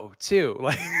throw too.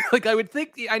 Like I would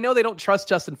think, I know they don't trust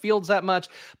Justin Fields that much,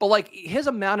 but like his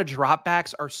amount of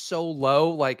dropbacks are so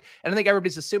low. Like, and I think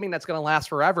everybody's assuming that's going to last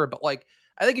forever. But like,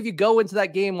 I think if you go into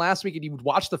that game last week and you would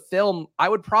watch the film, I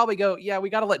would probably go, yeah, we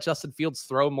got to let Justin Fields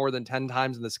throw more than 10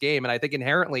 times in this game. And I think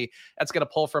inherently that's going to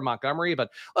pull from Montgomery. But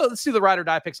let's do the ride or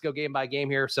die picks, go game by game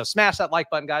here. So smash that like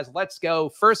button, guys. Let's go.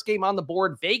 First game on the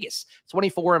board, Vegas,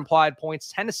 24 implied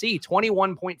points. Tennessee,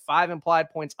 21.5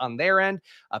 implied points on their end.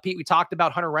 Pete, we talked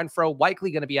about Hunter Renfrow likely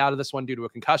going to be out of this one due to a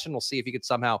concussion. We'll see if he could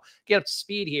somehow get up to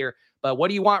speed here. But what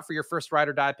do you want for your first ride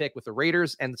or die pick with the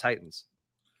Raiders and the Titans?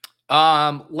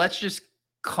 Let's just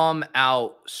come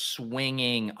out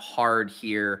swinging hard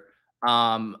here.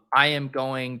 I am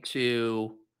going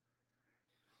to.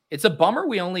 It's a bummer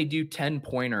we only do 10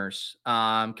 pointers.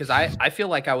 Because I feel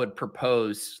like I would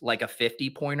propose like a 50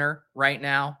 pointer right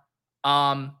now.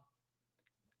 How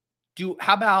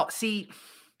about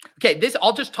this?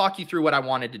 I'll just talk you through what I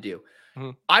wanted to do. Mm-hmm.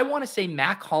 I want to say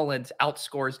Mac Hollins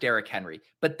outscores Derrick Henry,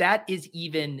 but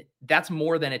that's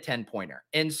more than a 10 pointer.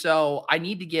 And so I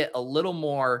need to get a little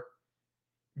more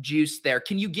juice there.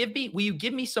 Will you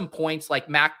give me some points like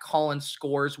Mac Hollins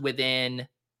scores within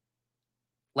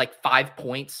like 5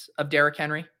 points of Derrick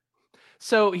Henry?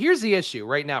 So here's the issue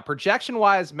right now. Projection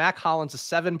wise, Mac Hollins, a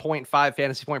 7.5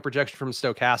 fantasy point projection from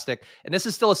Stokastic. And this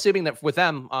is still assuming that with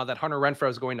them, that Hunter Renfrow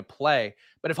is going to play.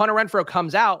 But if Hunter Renfrow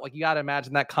comes out, like you got to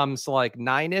imagine that comes to like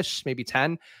 9-ish, maybe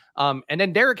 10. And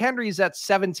then Derrick Henry is at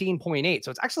 17.8.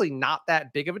 So it's actually not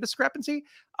that big of a discrepancy.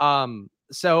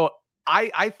 So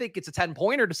I think it's a 10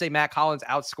 pointer to say Mac Hollins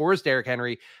outscores Derrick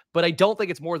Henry, but I don't think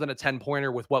it's more than a 10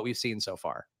 pointer with what we've seen so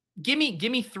far. Give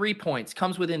me 3 points.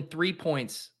 Comes within 3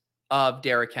 points of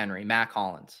Derrick Henry, Mac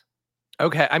Hollins.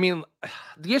 Okay. I mean,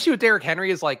 the issue with Derrick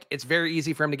Henry is like, it's very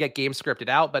easy for him to get game scripted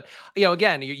out, but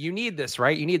again, you need this,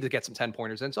 right? You need to get some 10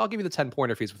 pointers in. So I'll give you the 10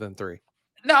 pointer if he's within 3.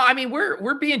 No, I mean,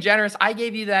 we're being generous. I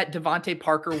gave you that Devontae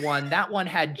Parker one. That one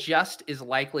had just as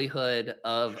likelihood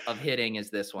of hitting as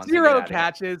this one. 0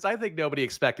 catches. I think nobody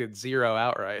expected 0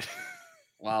 outright.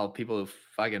 Wow, people who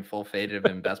fucking full faded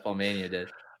him in Best Ball Mania did.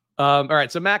 All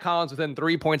right, so Mac Hollins within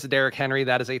 3 points of Derrick Henry.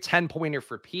 That is a 10 pointer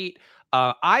for Pete.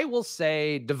 I will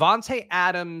say Devontae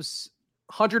Adams,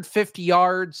 150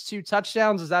 yards, 2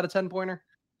 touchdowns. Is that a 10 pointer?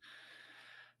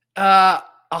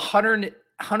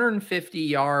 150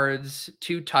 yards,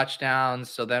 2 touchdowns.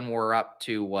 So then we're up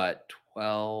to what?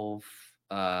 12,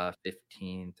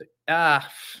 15. I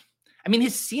mean,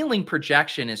 his ceiling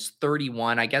projection is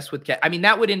 31. I guess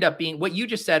that would end up being what you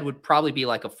just said would probably be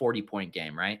like a 40-point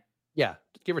game, right? Yeah,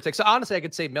 give or take. So honestly, I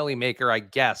could say Millie Maker, I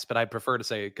guess, but I prefer to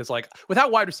say because like with how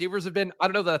wide receivers have been, I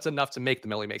don't know that that's enough to make the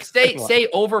Millie Maker. Say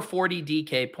over 40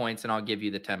 DK points, and I'll give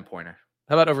you the 10 pointer.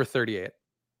 How about over 38?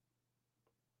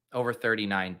 Over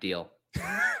 39, deal.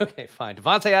 Okay, fine.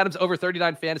 Devontae Adams over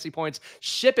 39 fantasy points.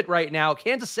 Ship it right now.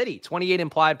 Kansas City, 28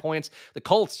 implied points. The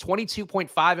Colts,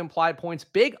 22.5 implied points.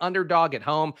 Big underdog at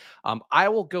home. I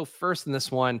will go first in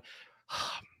this one.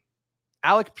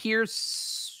 Alec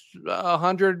Pierce,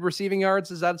 100 receiving yards.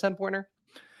 Is that a 10 pointer?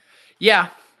 Yeah,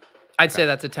 I'd say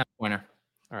that's a 10 pointer.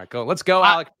 All right, go. Let's go,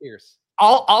 Alec Pierce.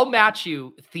 I'll match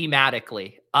you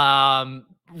thematically.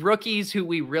 Rookies who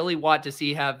we really want to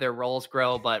see have their roles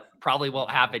grow, but probably won't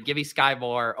happen. Give me Sky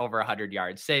Moore over 100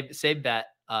 yards. Save bet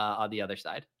on the other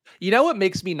side. You know what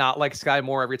makes me not like Sky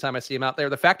Moore every time I see him out there?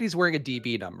 The fact he's wearing a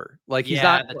DB number. Like he's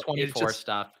not the 24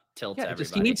 stuff. Tilts everybody.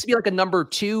 He needs to be like a number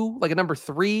 2, like a number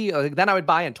 3. Then I would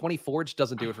buy in. 24 just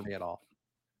doesn't do it for me at all.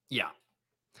 Yeah,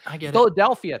 I get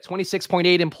Philadelphia,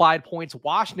 26.8 implied points.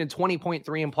 Washington,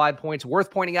 20.3 implied points.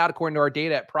 Worth pointing out, according to our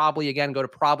data at Probably. Again, go to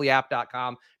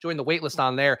probablyapp.com. Join the waitlist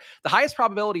on there. The highest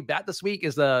probability bet this week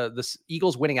is the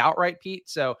Eagles winning outright, Pete.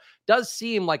 So does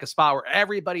seem like a spot where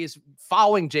everybody is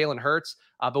following Jalen Hurts.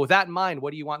 But with that in mind,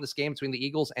 what do you want in this game between the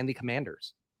Eagles and the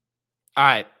Commanders? All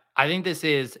right. I think this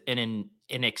is an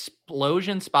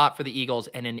explosion spot for the Eagles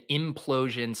and an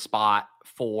implosion spot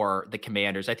for the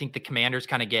Commanders. I think the Commanders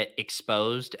kind of get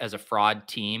exposed as a fraud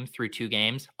team through 2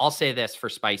 games. I'll say this for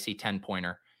spicy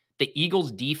 10-pointer. The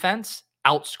Eagles defense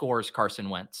outscores Carson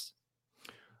Wentz.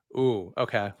 Ooh,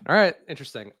 okay. All right.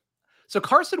 Interesting. So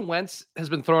Carson Wentz has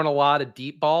been throwing a lot of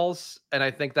deep balls, and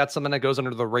I think that's something that goes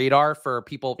under the radar for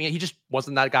people. He just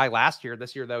wasn't that guy last year.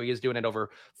 This year, though, he is doing it over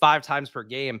 5 times per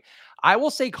game. I will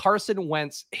say Carson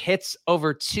Wentz hits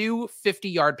over 2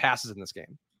 50-yard passes in this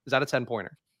game. Is that a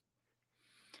 10-pointer?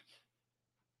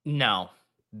 No,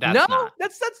 that's not.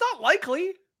 That's not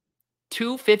likely.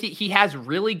 250. He has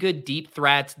really good deep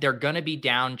threats. They're going to be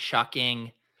down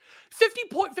chucking.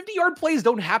 50-yard plays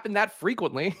don't happen that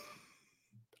frequently.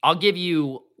 I'll give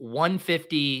you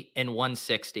 150 and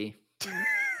 160.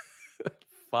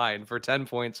 fine. For 10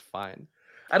 points, fine.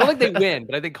 I don't think they win,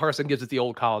 but I think Carson gives it the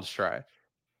old college try.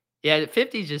 Yeah,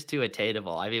 50 is just too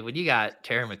attainable. I mean, when you got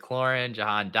Terry McLaurin,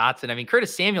 Jahan Dotson, I mean,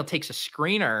 Curtis Samuel takes a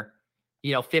screener,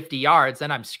 50 yards,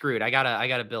 then I'm screwed. I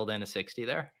gotta build in a 60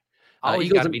 there. You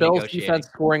Eagles got to and be Bills negotiating. defense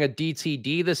scoring a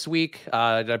DTD this week.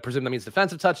 I presume that means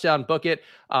defensive touchdown. Book it.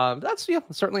 That's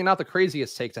certainly not the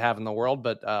craziest take to have in the world,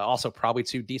 but also probably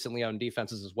two decently owned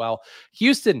defenses as well.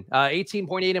 Houston,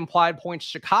 18.8 implied points.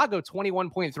 Chicago,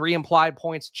 21.3 implied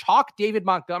points. Chalk David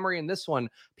Montgomery in this one.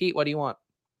 Pete, what do you want?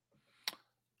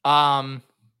 How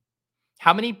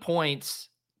many points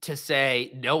to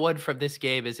say no one from this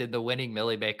game is in the winning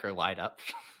Millie Baker lineup?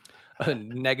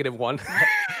 -1.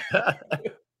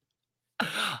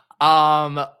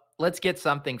 Let's get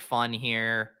something fun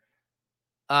here.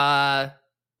 Equanimous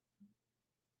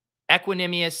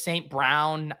St.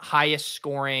 Brown, highest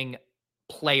scoring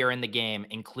player in the game,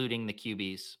 including the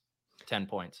QBs, 10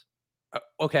 points.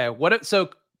 Okay.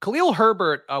 So Khalil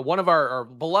Herbert, one of our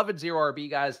beloved zero RB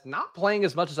guys, not playing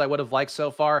as much as I would have liked so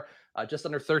far. Just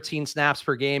under 13 snaps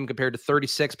per game compared to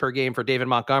 36 per game for David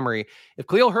Montgomery. If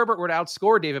Khalil Herbert were to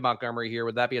outscore David Montgomery here,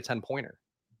 would that be a 10-pointer?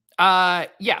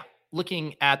 Yeah.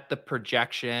 Looking at the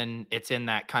projection, it's in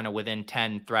that kind of within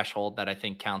 10 threshold that I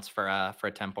think counts for a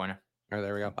 10-pointer. All right,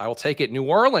 there we go. I will take it. New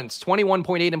Orleans,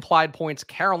 21.8 implied points.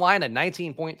 Carolina,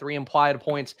 19.3 implied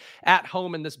points at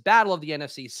home in this battle of the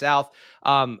NFC South.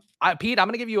 Pete, I'm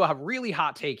going to give you a really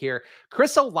hot take here.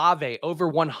 Chris Olave over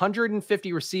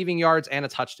 150 receiving yards and a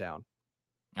touchdown.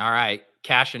 All right.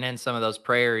 Cashing in some of those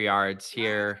prayer yards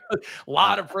here. A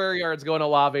lot of prayer yards going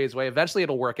Olave's way. Eventually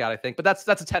it'll work out, I think, but that's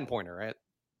a 10-pointer, right?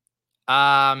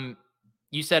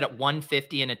 You said at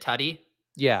 150 and a tutty?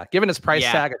 Yeah. Given his price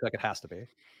tag, I think it has to be.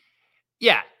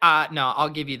 Yeah. No, I'll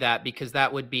give you that because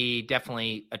that would be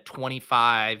definitely a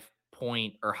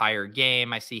 25-point or higher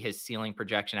game. I see his ceiling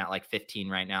projection at like 15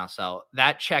 right now. So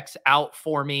that checks out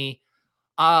for me.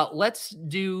 How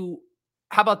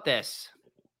about this?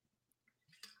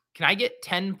 Can I get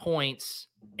 10 points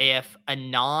if a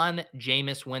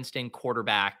non-Jameis Winston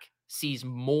quarterback sees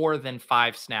more than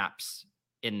 5 snaps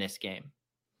in this game?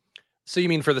 So you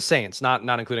mean for the Saints, not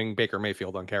including Baker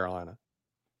Mayfield on Carolina?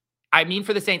 I mean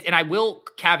for the Saints, and I will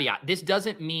caveat, this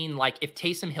doesn't mean like if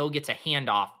Taysom Hill gets a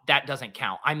handoff, that doesn't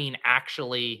count. I mean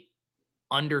actually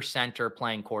under center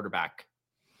playing quarterback.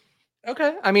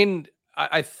 Okay. I mean,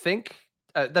 I think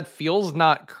that feels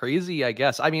not crazy, I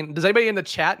guess. I mean, does anybody in the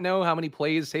chat know how many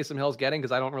plays Taysom Hill's getting?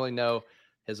 Because I don't really know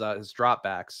his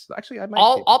dropbacks. Actually, I might.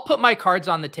 I'll put my cards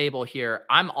on the table here.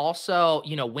 I'm also,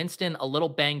 Winston a little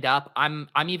banged up. I'm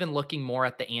even looking more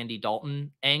at the Andy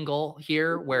Dalton angle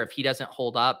here, where if he doesn't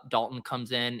hold up, Dalton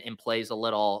comes in and plays a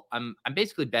little. I'm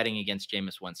basically betting against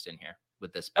Jameis Winston here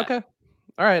with this bet. Okay.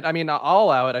 All right. I mean, I'll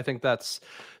allow it. I think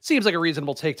seems like a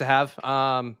reasonable take to have.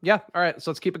 Yeah. All right. So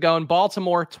let's keep it going.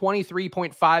 Baltimore,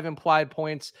 23.5 implied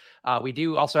points. We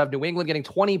do also have New England getting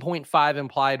 20.5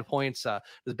 implied points.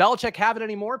 Does Belichick have it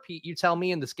anymore? Pete, you tell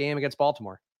me in this game against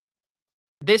Baltimore.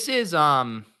 This is,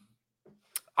 I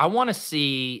want to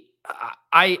see,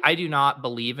 I do not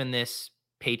believe in this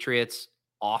Patriots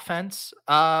offense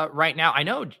right now. I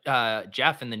know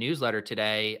Jeff in the newsletter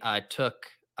today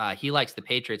he likes the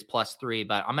Patriots +3,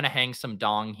 but I'm going to hang some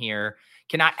dong here.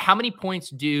 How many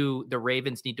points do the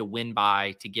Ravens need to win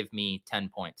by to give me 10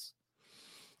 points?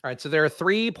 All right. So they're a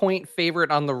 3-point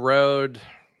favorite on the road.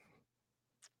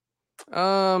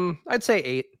 I'd say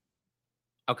 8.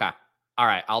 Okay. All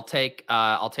right. I'll take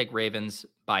Ravens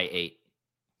by 8.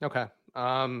 Okay.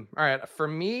 All right. For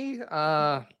me,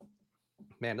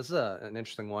 man, this is an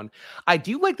interesting one. I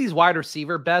do like these wide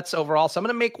receiver bets overall. So I'm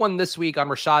going to make one this week on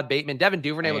Rashad Bateman. Devin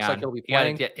Duvernay looks like he'll be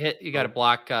playing. You got to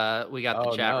block. We got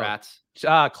the chat rats.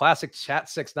 Classic chat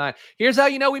 6-9. Here's how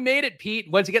you know we made it, Pete.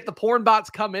 Once you get the porn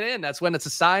bots coming in, that's when it's a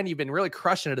sign you've been really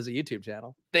crushing it as a YouTube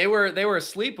channel. They were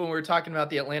asleep when we were talking about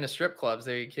the Atlanta strip clubs.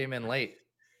 They came in late.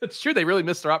 It's true. They really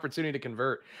missed their opportunity to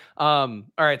convert. All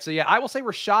right. So yeah, I will say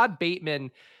Rashad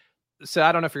Bateman. So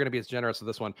I don't know if you're going to be as generous with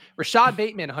this one. Rashad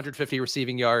Bateman, 150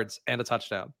 receiving yards and a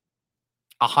touchdown.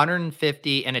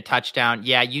 150 and a touchdown.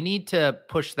 Yeah, you need to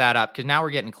push that up because now we're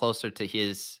getting closer to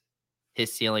his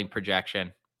ceiling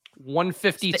projection.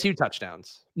 152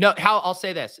 touchdowns. No, I'll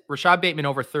say this. Rashad Bateman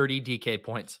over 30 DK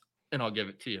points, and I'll give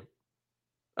it to you.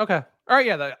 Okay. All right.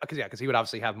 Yeah. Because he would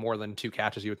obviously have more than 2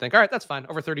 catches, you would think. All right. That's fine.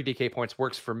 Over 30 DK points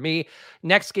works for me.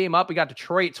 Next game up, we got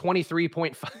Detroit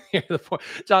 23.5.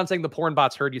 John saying the porn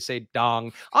bots heard you say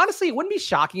dong. Honestly, it wouldn't be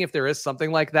shocking if there is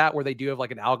something like that where they do have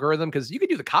like an algorithm because you could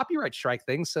do the copyright strike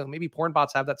thing. So maybe porn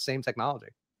bots have that same technology.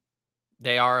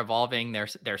 They are evolving.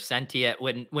 They're sentient.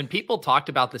 When people talked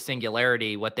about the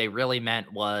singularity, what they really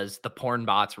meant was the porn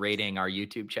bots raiding our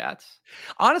YouTube chats.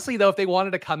 Honestly, though, if they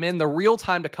wanted to come in, the real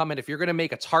time to come in, if you're going to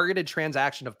make a targeted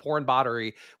transaction of porn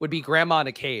bottery, would be grandma in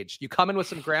a cage. You come in with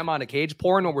some grandma in a cage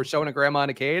porn when we're showing a grandma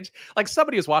in a cage. Like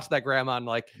somebody was watching that grandma and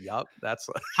like, yup, that's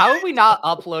How have we not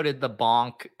uploaded the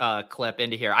bonk clip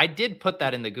into here? I did put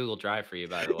that in the Google Drive for you,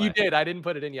 by the you way. did. I didn't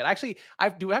put it in yet. Actually, I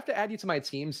do have to add you to my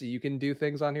team so you can do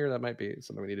things on here. That might be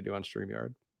something we need to do on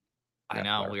StreamYard. I Yeah,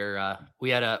 know whatever. we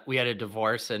had a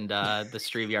divorce and the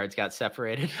StreamYards got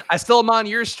separated. I still am on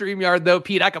your StreamYard though,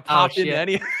 Pete. I could Oh pop into shit.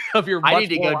 any of your I much need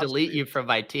to more go watched delete you streams. from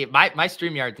my team. My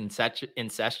StreamYard's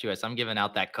incestuous. I'm giving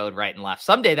out that code right and left.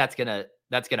 Someday that's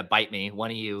gonna bite me.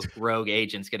 One of you rogue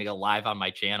agents gonna go live on my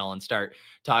channel and start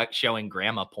showing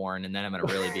grandma porn, and then I'm gonna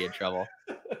really be in trouble.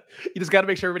 You just got to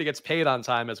make sure everybody gets paid on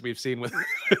time, as we've seen with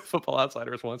Football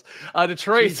Outsiders once.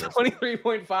 Detroit, Jesus.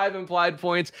 23.5 implied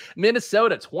points.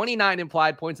 Minnesota, 29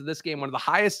 implied points in this game. One of the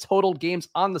highest totaled games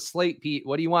on the slate, Pete.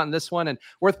 What do you want in this one? And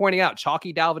worth pointing out,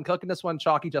 chalky Dalvin Cook in this one,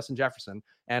 chalky Justin Jefferson,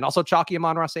 and also chalky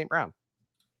Amon-Ra St. Brown.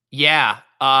 Yeah,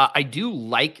 I do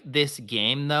like this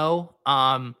game though.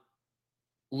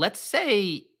 Let's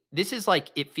say this is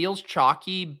like it feels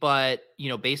chalky, but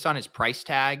based on his price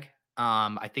tag,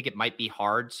 I think it might be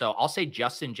hard. So I'll say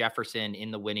Justin Jefferson in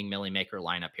the winning Millie Maker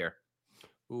lineup here.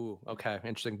 Ooh, okay,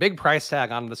 interesting. Big price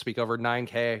tag on this week, over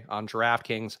 9K on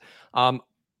DraftKings.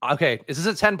 Okay, is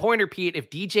this a 10-pointer, Pete?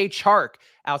 If DJ Chark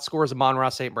outscores Amon-Ra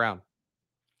St. Brown.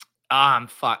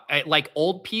 Fuck. Like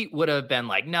old Pete would have been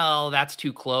like, no, that's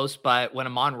too close. But when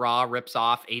Amon-Ra rips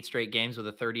off 8 straight games with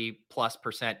a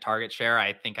 30+% target share,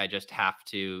 I think I just have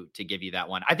to give you that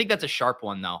one. I think that's a sharp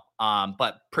one though.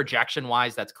 But projection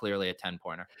wise, that's clearly a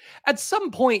 10-pointer. At some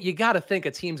point, you got to think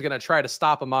a team's going to try to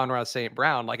stop Amon-Ra St.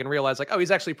 Brown, like, and realize like, oh, he's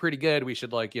actually pretty good. We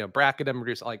should bracket him,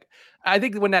 reduce. Like, I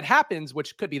think when that happens,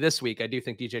 which could be this week, I do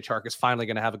think DJ Chark is finally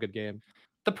going to have a good game.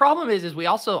 The problem is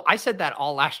I said that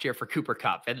all last year for Cooper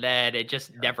Kupp, and then it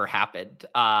just never happened.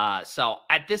 So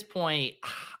at this point,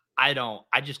 I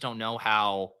just don't know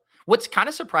how. What's kind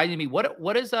of surprising to me, what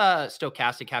does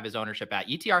Stochastic have his ownership at?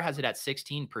 ETR has it at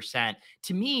 16%.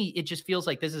 To me, it just feels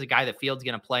like this is a guy that Fields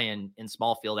going to play in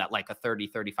small field at like a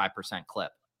 35%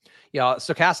 clip. Yeah,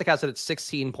 Stochastic has it at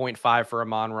 16.5 for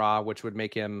Amon-Ra, which would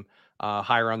make him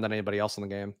higher on than anybody else in the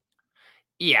game.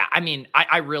 Yeah, I mean,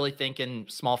 I really think in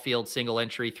small field, single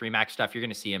entry, 3-max stuff, you're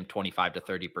going to see him 25 to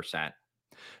 30%.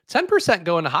 10%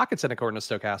 going to Hockenson according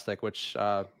to Stochastic, which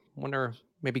wonder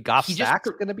maybe Goff Stack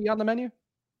is going to be on the menu.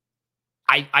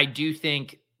 I do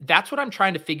think that's what I'm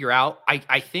trying to figure out.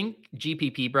 I think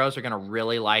GPP bros are going to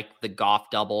really like the Goff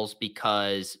doubles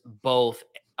because both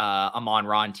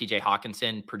Amon-Ra and TJ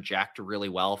Hockenson project really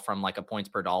well from like a points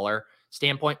per dollar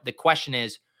standpoint. The question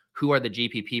is, who are the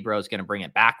GPP bros going to bring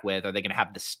it back with? Are they going to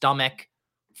have the stomach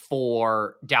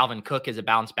for Dalvin Cook as a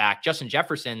bounce back? Justin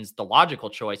Jefferson's the logical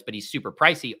choice, but he's super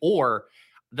pricey. Or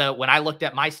when I looked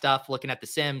at my stuff, looking at the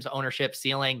Sims ownership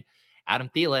ceiling,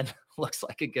 Adam Thielen looks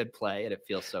like a good play, and it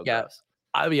feels so gross.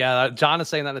 John is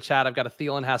saying that in the chat. I've got a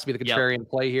Thielen has to be the contrarian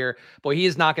play here. Boy, he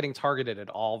is not getting targeted at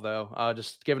all, though.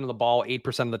 Just giving him the ball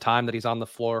 8% of the time that he's on the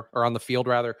floor, or on the field,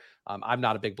 rather. I'm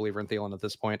not a big believer in Thielen at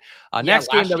this point. Next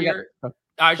game that we got.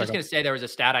 I was just going to say there was a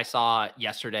stat I saw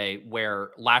yesterday where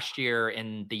last year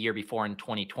and the year before in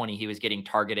 2020, he was getting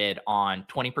targeted on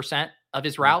 20% of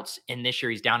his routes. And this year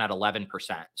he's down at 11%.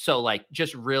 So like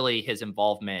just really his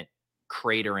involvement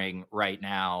cratering right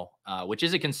now, which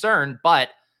is a concern, but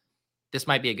this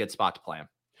might be a good spot to play him.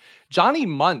 Johnny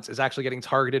Munt is actually getting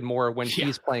targeted more when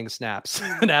he's playing snaps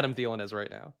than Adam Thielen is right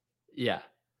now. Yeah.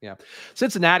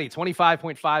 Cincinnati,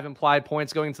 25.5 implied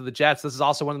points going to the Jets. This is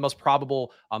also one of the most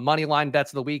probable money line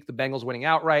bets of the week. The Bengals winning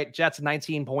outright. Jets,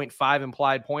 19.5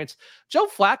 implied points. Joe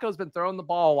Flacco's been throwing the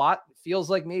ball a lot. Feels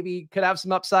like maybe could have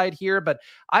some upside here, but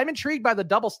I'm intrigued by the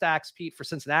double stacks, Pete, for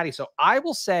Cincinnati. So I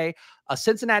will say a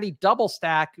Cincinnati double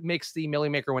stack makes the Millie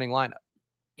Maker winning lineup.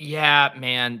 Yeah,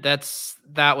 man,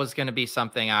 that was going to be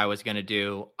something I was going to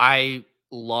do. I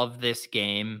love this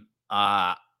game.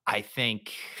 I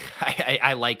think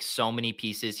I like so many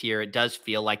pieces here. It does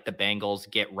feel like the Bengals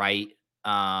get right.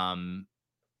 And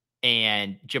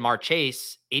Jamar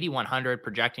Chase, 8,100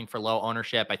 projecting for low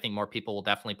ownership. I think more people will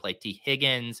definitely play T.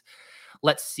 Higgins.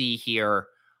 Let's see here.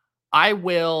 Can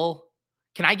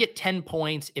I get 10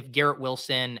 points if Garrett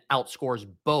Wilson outscores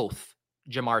both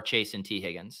Jamar Chase and T.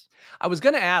 Higgins? I was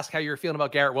going to ask how you're feeling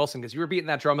about Garrett Wilson because you were beating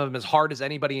that drum of him as hard as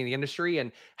anybody in the industry,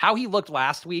 and how he looked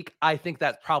last week. I think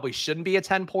that probably shouldn't be a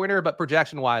 10-pointer, but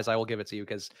projection-wise, I will give it to you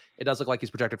because it does look like he's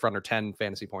projected for under 10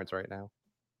 fantasy points right now.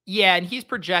 Yeah, and he's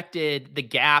projected the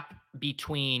gap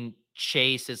between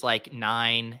Chase is like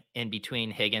 9, in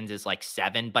between Higgins is like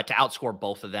 7, but to outscore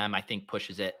both of them, I think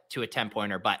pushes it to a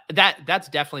 10-pointer. But that's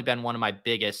definitely been one of my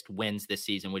biggest wins this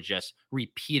season, was just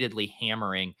repeatedly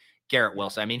hammering Garrett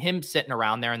Wilson. I mean, him sitting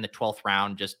around there in the 12th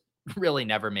round just really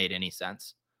never made any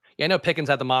sense. Yeah, I know Pickens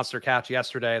had the monster catch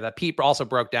yesterday that Pete also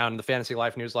broke down in the Fantasy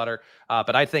Life newsletter.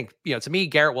 But I think, to me,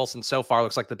 Garrett Wilson so far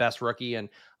looks like the best rookie, and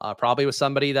probably was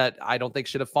somebody that I don't think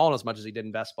should have fallen as much as he did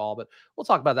in best ball. But we'll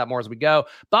talk about that more as we go.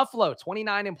 Buffalo,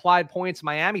 29 implied points.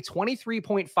 Miami,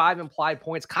 23.5 implied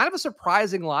points. Kind of a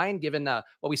surprising line given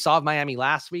what we saw of Miami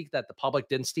last week, that the public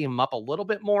didn't steam him up a little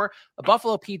bit more.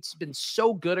 Buffalo, Pete's been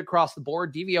so good across the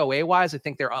board. DVOA-wise, I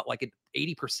think they're like an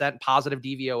 80% positive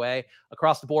DVOA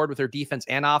across the board with their defense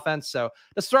and offense. So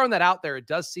just throwing that out there, it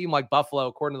does seem like Buffalo,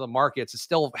 according to the markets, is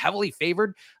still heavily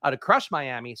favored to crush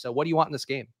Miami. So what do you want in this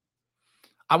game?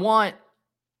 Can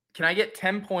I get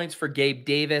 10 points for Gabe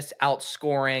Davis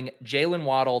outscoring Jalen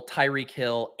Waddle, Tyreek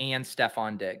Hill, and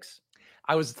Stephon Diggs?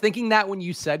 I was thinking that when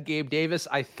you said Gabe Davis.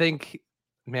 I think,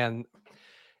 man,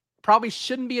 probably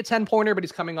shouldn't be a 10-pointer, but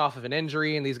he's coming off of an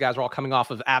injury, and these guys are all coming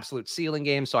off of absolute ceiling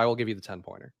games. So I will give you the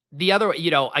 10-pointer. The other,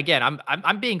 again,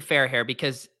 I'm being fair here,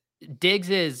 because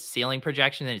Diggs's ceiling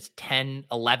projection is 10,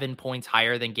 11 points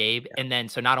higher than Gabe. Yeah. And then,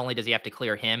 so not only does he have to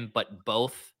clear him, but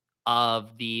both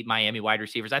of the Miami wide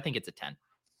receivers. I think it's a 10.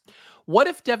 What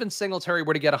if Devin Singletary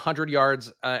were to get 100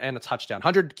 yards and a touchdown,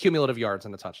 100 cumulative yards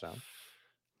and a touchdown?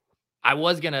 I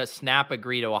was going to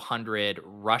agree to 100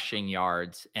 rushing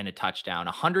yards and a touchdown,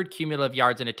 100 cumulative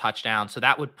yards and a touchdown. So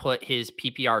that would put his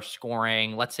PPR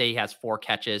scoring, let's say he has 4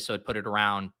 catches, so it'd put it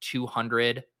around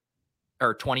 200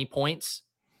 or 20 points.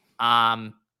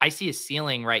 I see a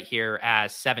ceiling right here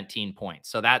as 17 points.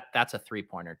 So that's a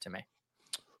 3-pointer to me.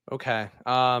 Okay.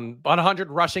 100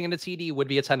 rushing into TD would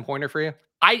be a 10-pointer for you?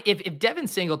 If Devin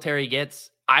Singletary gets,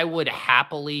 I would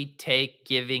happily take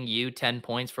giving you 10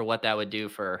 points for what that would do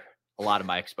for a lot of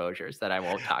my exposures that I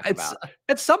won't talk about.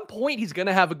 At some point, he's going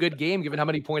to have a good game given how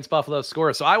many points Buffalo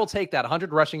scores. So I will take that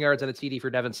 100 rushing yards and a TD for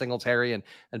Devin Singletary, and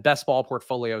best ball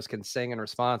portfolios can sing in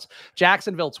response.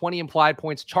 Jacksonville, 20 implied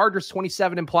points. Chargers,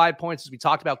 27 implied points. As we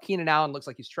talked about, Keenan Allen looks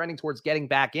like he's trending towards getting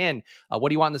back in. What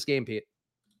do you want in this game, Pete?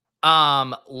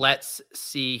 Let's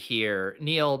see here.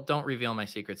 Neil, don't reveal my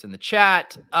secrets in the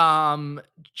chat.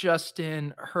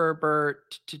 Justin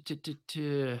Herbert.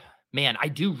 Man, I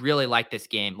do really like this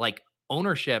game. Like,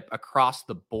 ownership across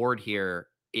the board here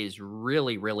is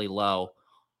really, really low.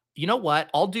 You know what?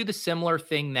 I'll do the similar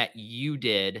thing that you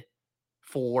did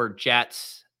for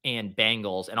Jets and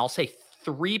Bengals, and I'll say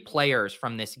 3 players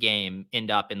from this game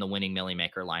end up in the winning Millie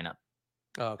Maker lineup.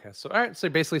 Oh, okay. So, all right. So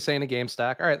basically saying a game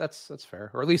stack. All right. That's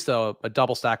fair. Or at least a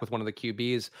double stack with one of the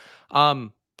QBs.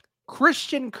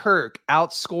 Christian Kirk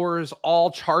outscores all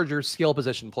Chargers skill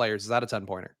position players. Is that a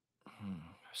 10-pointer?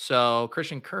 So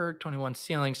Christian Kirk, 21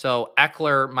 ceiling. So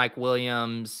Eckler, Mike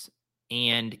Williams,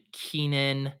 and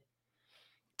Keenan.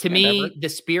 To me, the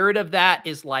spirit of that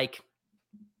is like,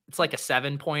 it's like a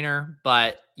 7-pointer,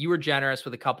 but you were generous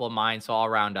with a couple of mine. So I'll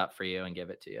round up for you and give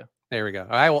it to you. There we go.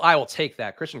 I will take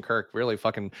that. Christian Kirk really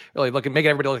making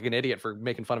everybody look like an idiot for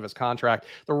making fun of his contract.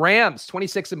 The Rams,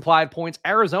 26 implied points.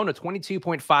 Arizona,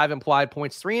 22.5 implied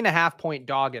points. 3.5-point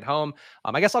dog at home.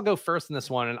 I guess I'll go first in this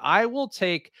one, and I will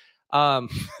take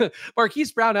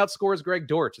Marquise Brown outscores Greg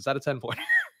Dortch. Is that a 10-pointer?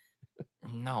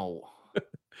 No.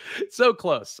 So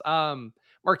close.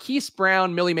 Marquise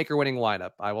Brown, Millie Maker winning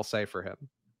lineup, I will say for him.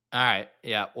 All right.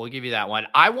 Yeah, we'll give you that one.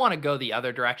 I want to go the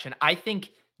other direction. I think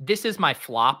this is my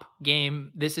flop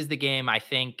game. This is the game I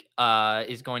think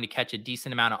is going to catch a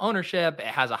decent amount of ownership. It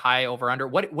has a high over-under.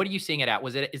 What are you seeing it at?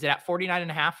 Is it at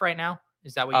 49.5 right now?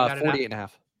 Is that what you got it at? 48.5.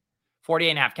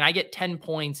 48.5. Can I get 10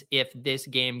 points if this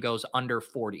game goes under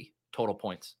 40 total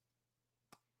points?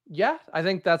 Yeah, I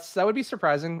think that would be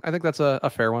surprising. I think that's a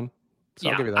fair one. So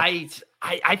yeah, I'll give you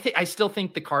that. I still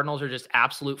think the Cardinals are just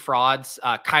absolute frauds.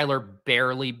 Kyler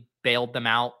barely bailed them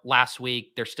out last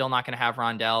week. They're still not going to have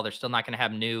Rondell. They're still not going to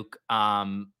have Nuke.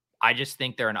 I just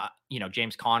think they're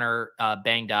James Conner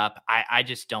banged up. I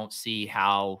just don't see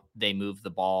how they move the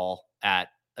ball at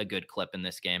a good clip in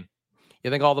this game. You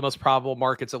think all the most probable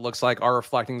markets, it looks like, are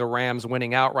reflecting the Rams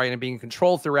winning outright and being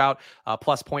controlled throughout.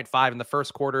 Plus 0.5 in the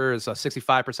first quarter is a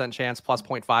 65% chance, plus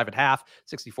 0.5 at half,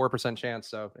 64% chance.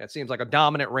 So it seems like a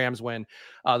dominant Rams win.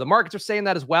 The markets are saying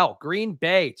that as well. Green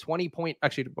Bay, 20 point.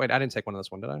 Actually, wait, I didn't take one of this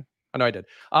one, did I? Oh, no, I did.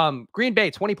 Green Bay,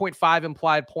 20.5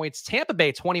 implied points. Tampa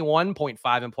Bay,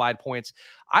 21.5 implied points.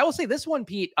 I will say this one,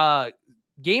 Pete,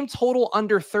 game total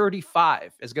under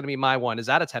 35 is going to be my one. Is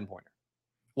that a 10-pointer?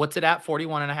 What's it at?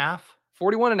 41.5?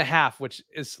 41.5, which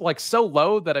is like so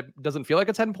low that it doesn't feel like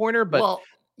a 10-pointer, but well,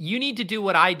 You need to do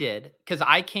what I did because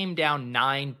I came down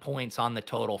 9 points on the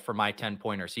total for my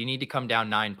 10-pointer. So you need to come down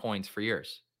 9 points for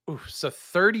yours. Ooh, so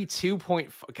 32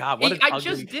 point. God, what an I ugly.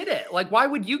 just did it. Like, why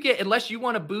would you get, unless you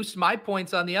want to boost my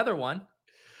points on the other one?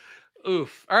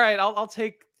 Oof. All right, I'll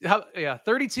take. Yeah,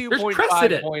 There's 32.5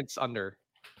 precedent. points under.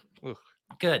 Oof.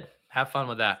 Good. Have fun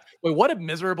with that. Wait, what a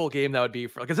miserable game that would be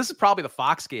for, because this is probably the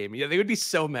Fox game. Yeah, they would be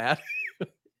so mad.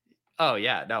 Oh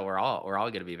yeah, no, we're all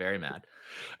going to be very mad.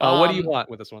 What do you want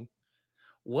with this one?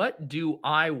 What do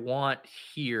I want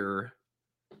here?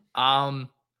 I'll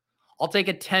take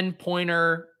a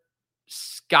 10-pointer.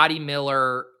 Scotty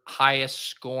Miller, highest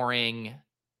scoring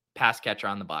pass catcher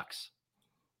on the Bucs.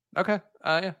 Okay.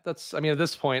 Yeah, that's, I mean, at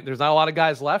this point, there's not a lot of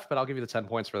guys left, but I'll give you the 10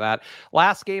 points for that.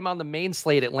 Last game on the main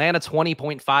slate, Atlanta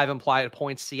 20.5 implied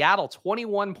points, Seattle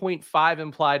 21.5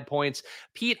 implied points.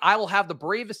 Pete, I will have the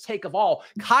bravest take of all.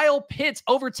 Kyle Pitts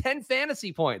over 10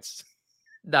 fantasy points.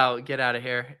 No, get out of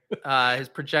here. His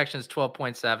projection is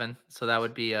 12.7, so that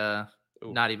would be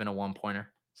not even a 1-pointer.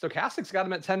 So Kasic's got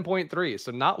him at 10.3,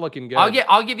 so not looking good.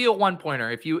 I'll give you a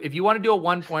 1-pointer. If you want to do a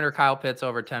 1-pointer, Kyle Pitts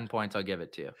over 10 points, I'll give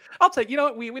it to you. I'll take, we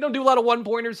don't do a lot of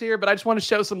 1-pointers here, but I just want to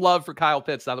show some love for Kyle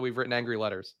Pitts now that we've written angry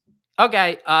letters.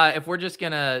 Okay, if we're just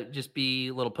gonna be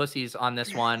little pussies on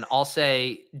this one, I'll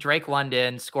say Drake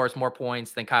London scores more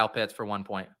points than Kyle Pitts for 1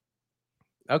 point.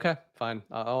 Okay, fine.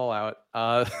 I'll allow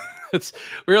it. It's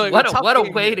really what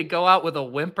a way to go out with a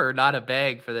whimper, not a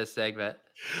bag for this segment.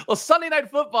 Well, Sunday Night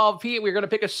Football, Pete, we're going to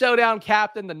pick a showdown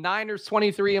captain. The Niners,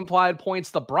 23 implied points.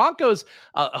 The Broncos,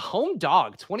 a home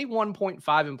dog,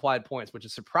 21.5 implied points, which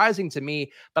is surprising to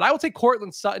me. But I will take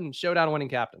Courtland Sutton, showdown winning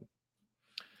captain.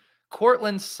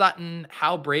 Courtland Sutton,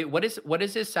 how brave? What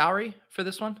is his salary for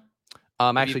this one?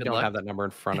 I actually don't have that number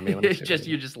in front of me.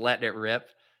 You're just letting it rip.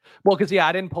 Well, because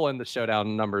I didn't pull in the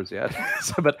showdown numbers yet.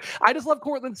 But I just love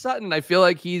Courtland Sutton. I feel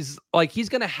like he's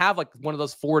going to have like one of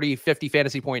those 40, 50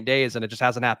 fantasy point days, and it just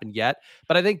hasn't happened yet.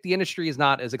 But I think the industry is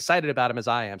not as excited about him as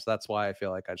I am. So that's why I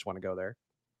feel like I just want to go there.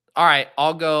 All right,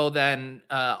 I'll go then.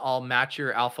 I'll match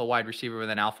your alpha wide receiver with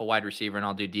an alpha wide receiver, and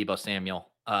I'll do Deebo Samuel,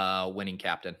 winning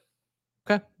captain.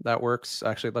 Okay, that works.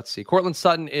 Actually, let's see. Courtland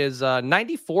Sutton is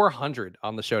 9,400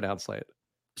 on the showdown slate.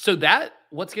 So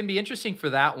what's going to be interesting for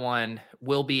that one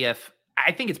will be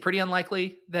I think it's pretty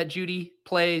unlikely that Judy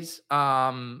plays.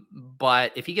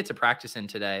 But if he gets a practice in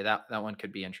today, that one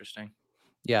could be interesting.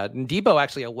 Yeah. And Deebo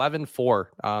actually 11-4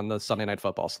 on the Sunday Night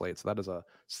Football slate. So that is a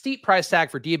steep price tag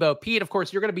for Deebo. Pete, of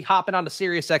course, you're going to be hopping onto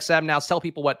SiriusXM now. Tell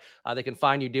people what they can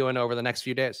find you doing over the next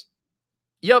few days.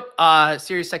 Yep.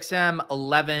 SiriusXM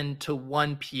 11 to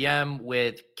 1 p.m.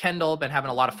 with Kendall. Been having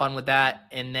a lot of fun with that.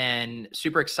 And then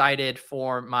super excited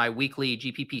for my weekly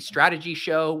GPP strategy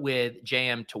show with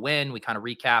JM to Win. We kind of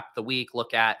recap the week,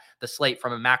 look at the slate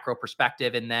from a macro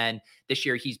perspective. And then this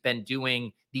year he's been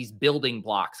doing these building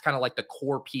blocks, kind of like the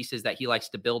core pieces that he likes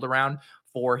to build around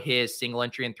for his single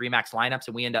entry and 3 max lineups.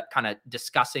 And we end up kind of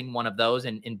discussing one of those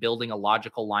and building a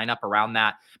logical lineup around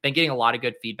that. Been getting a lot of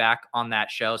good feedback on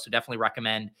that show. So definitely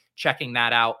recommend checking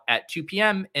that out at 2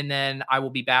 p.m. And then I will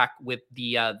be back with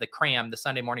the cram, the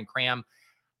Sunday morning cram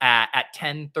at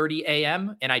 10:30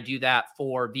 a.m. And I do that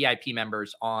for VIP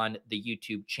members on the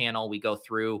YouTube channel. We go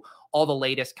through all the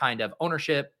latest kind of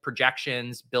ownership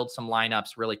projections, build some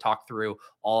lineups, really talk through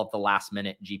all of the last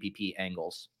minute GPP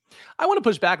angles. I want to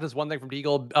push back this one thing from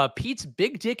Deagle. Pete's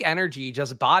big dick energy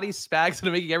just bodies Spags into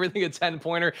making everything a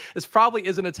 10-pointer. This probably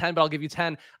isn't a 10, but I'll give you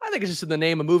 10. I think it's just in the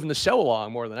name of moving the show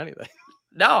along more than anything.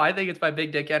 No, I think it's my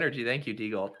big dick energy. Thank you,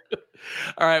 D-Gold.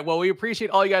 All right. Well, we appreciate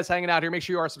all you guys hanging out here. Make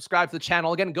sure you are subscribed to the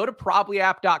channel. Again, go to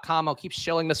probablyapp.com. I'll keep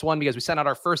shilling this one because we sent out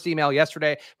our first email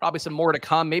yesterday. Probably some more to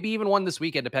come. Maybe even one this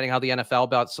weekend, depending how the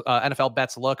NFL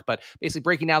bets look. But basically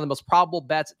breaking down the most probable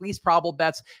bets, least probable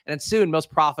bets, and then soon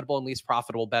most profitable and least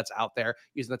profitable bets out there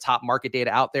using the top market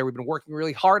data out there. We've been working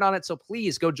really hard on it. So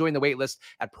please go join the waitlist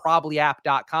at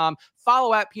probablyapp.com.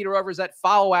 Follow at Peter Overzet.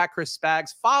 Follow at Chris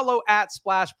Spags. Follow at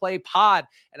Splash Play Pod.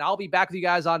 And I'll be back with you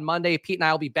guys on Monday. Pete and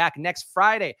I will be back next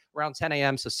Friday around 10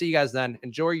 a.m. So see you guys then.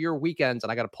 Enjoy your weekends.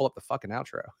 And I got to pull up the fucking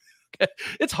outro.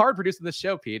 It's hard producing this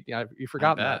show, Pete. You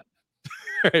forgot that.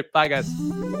 All right. Bye, guys.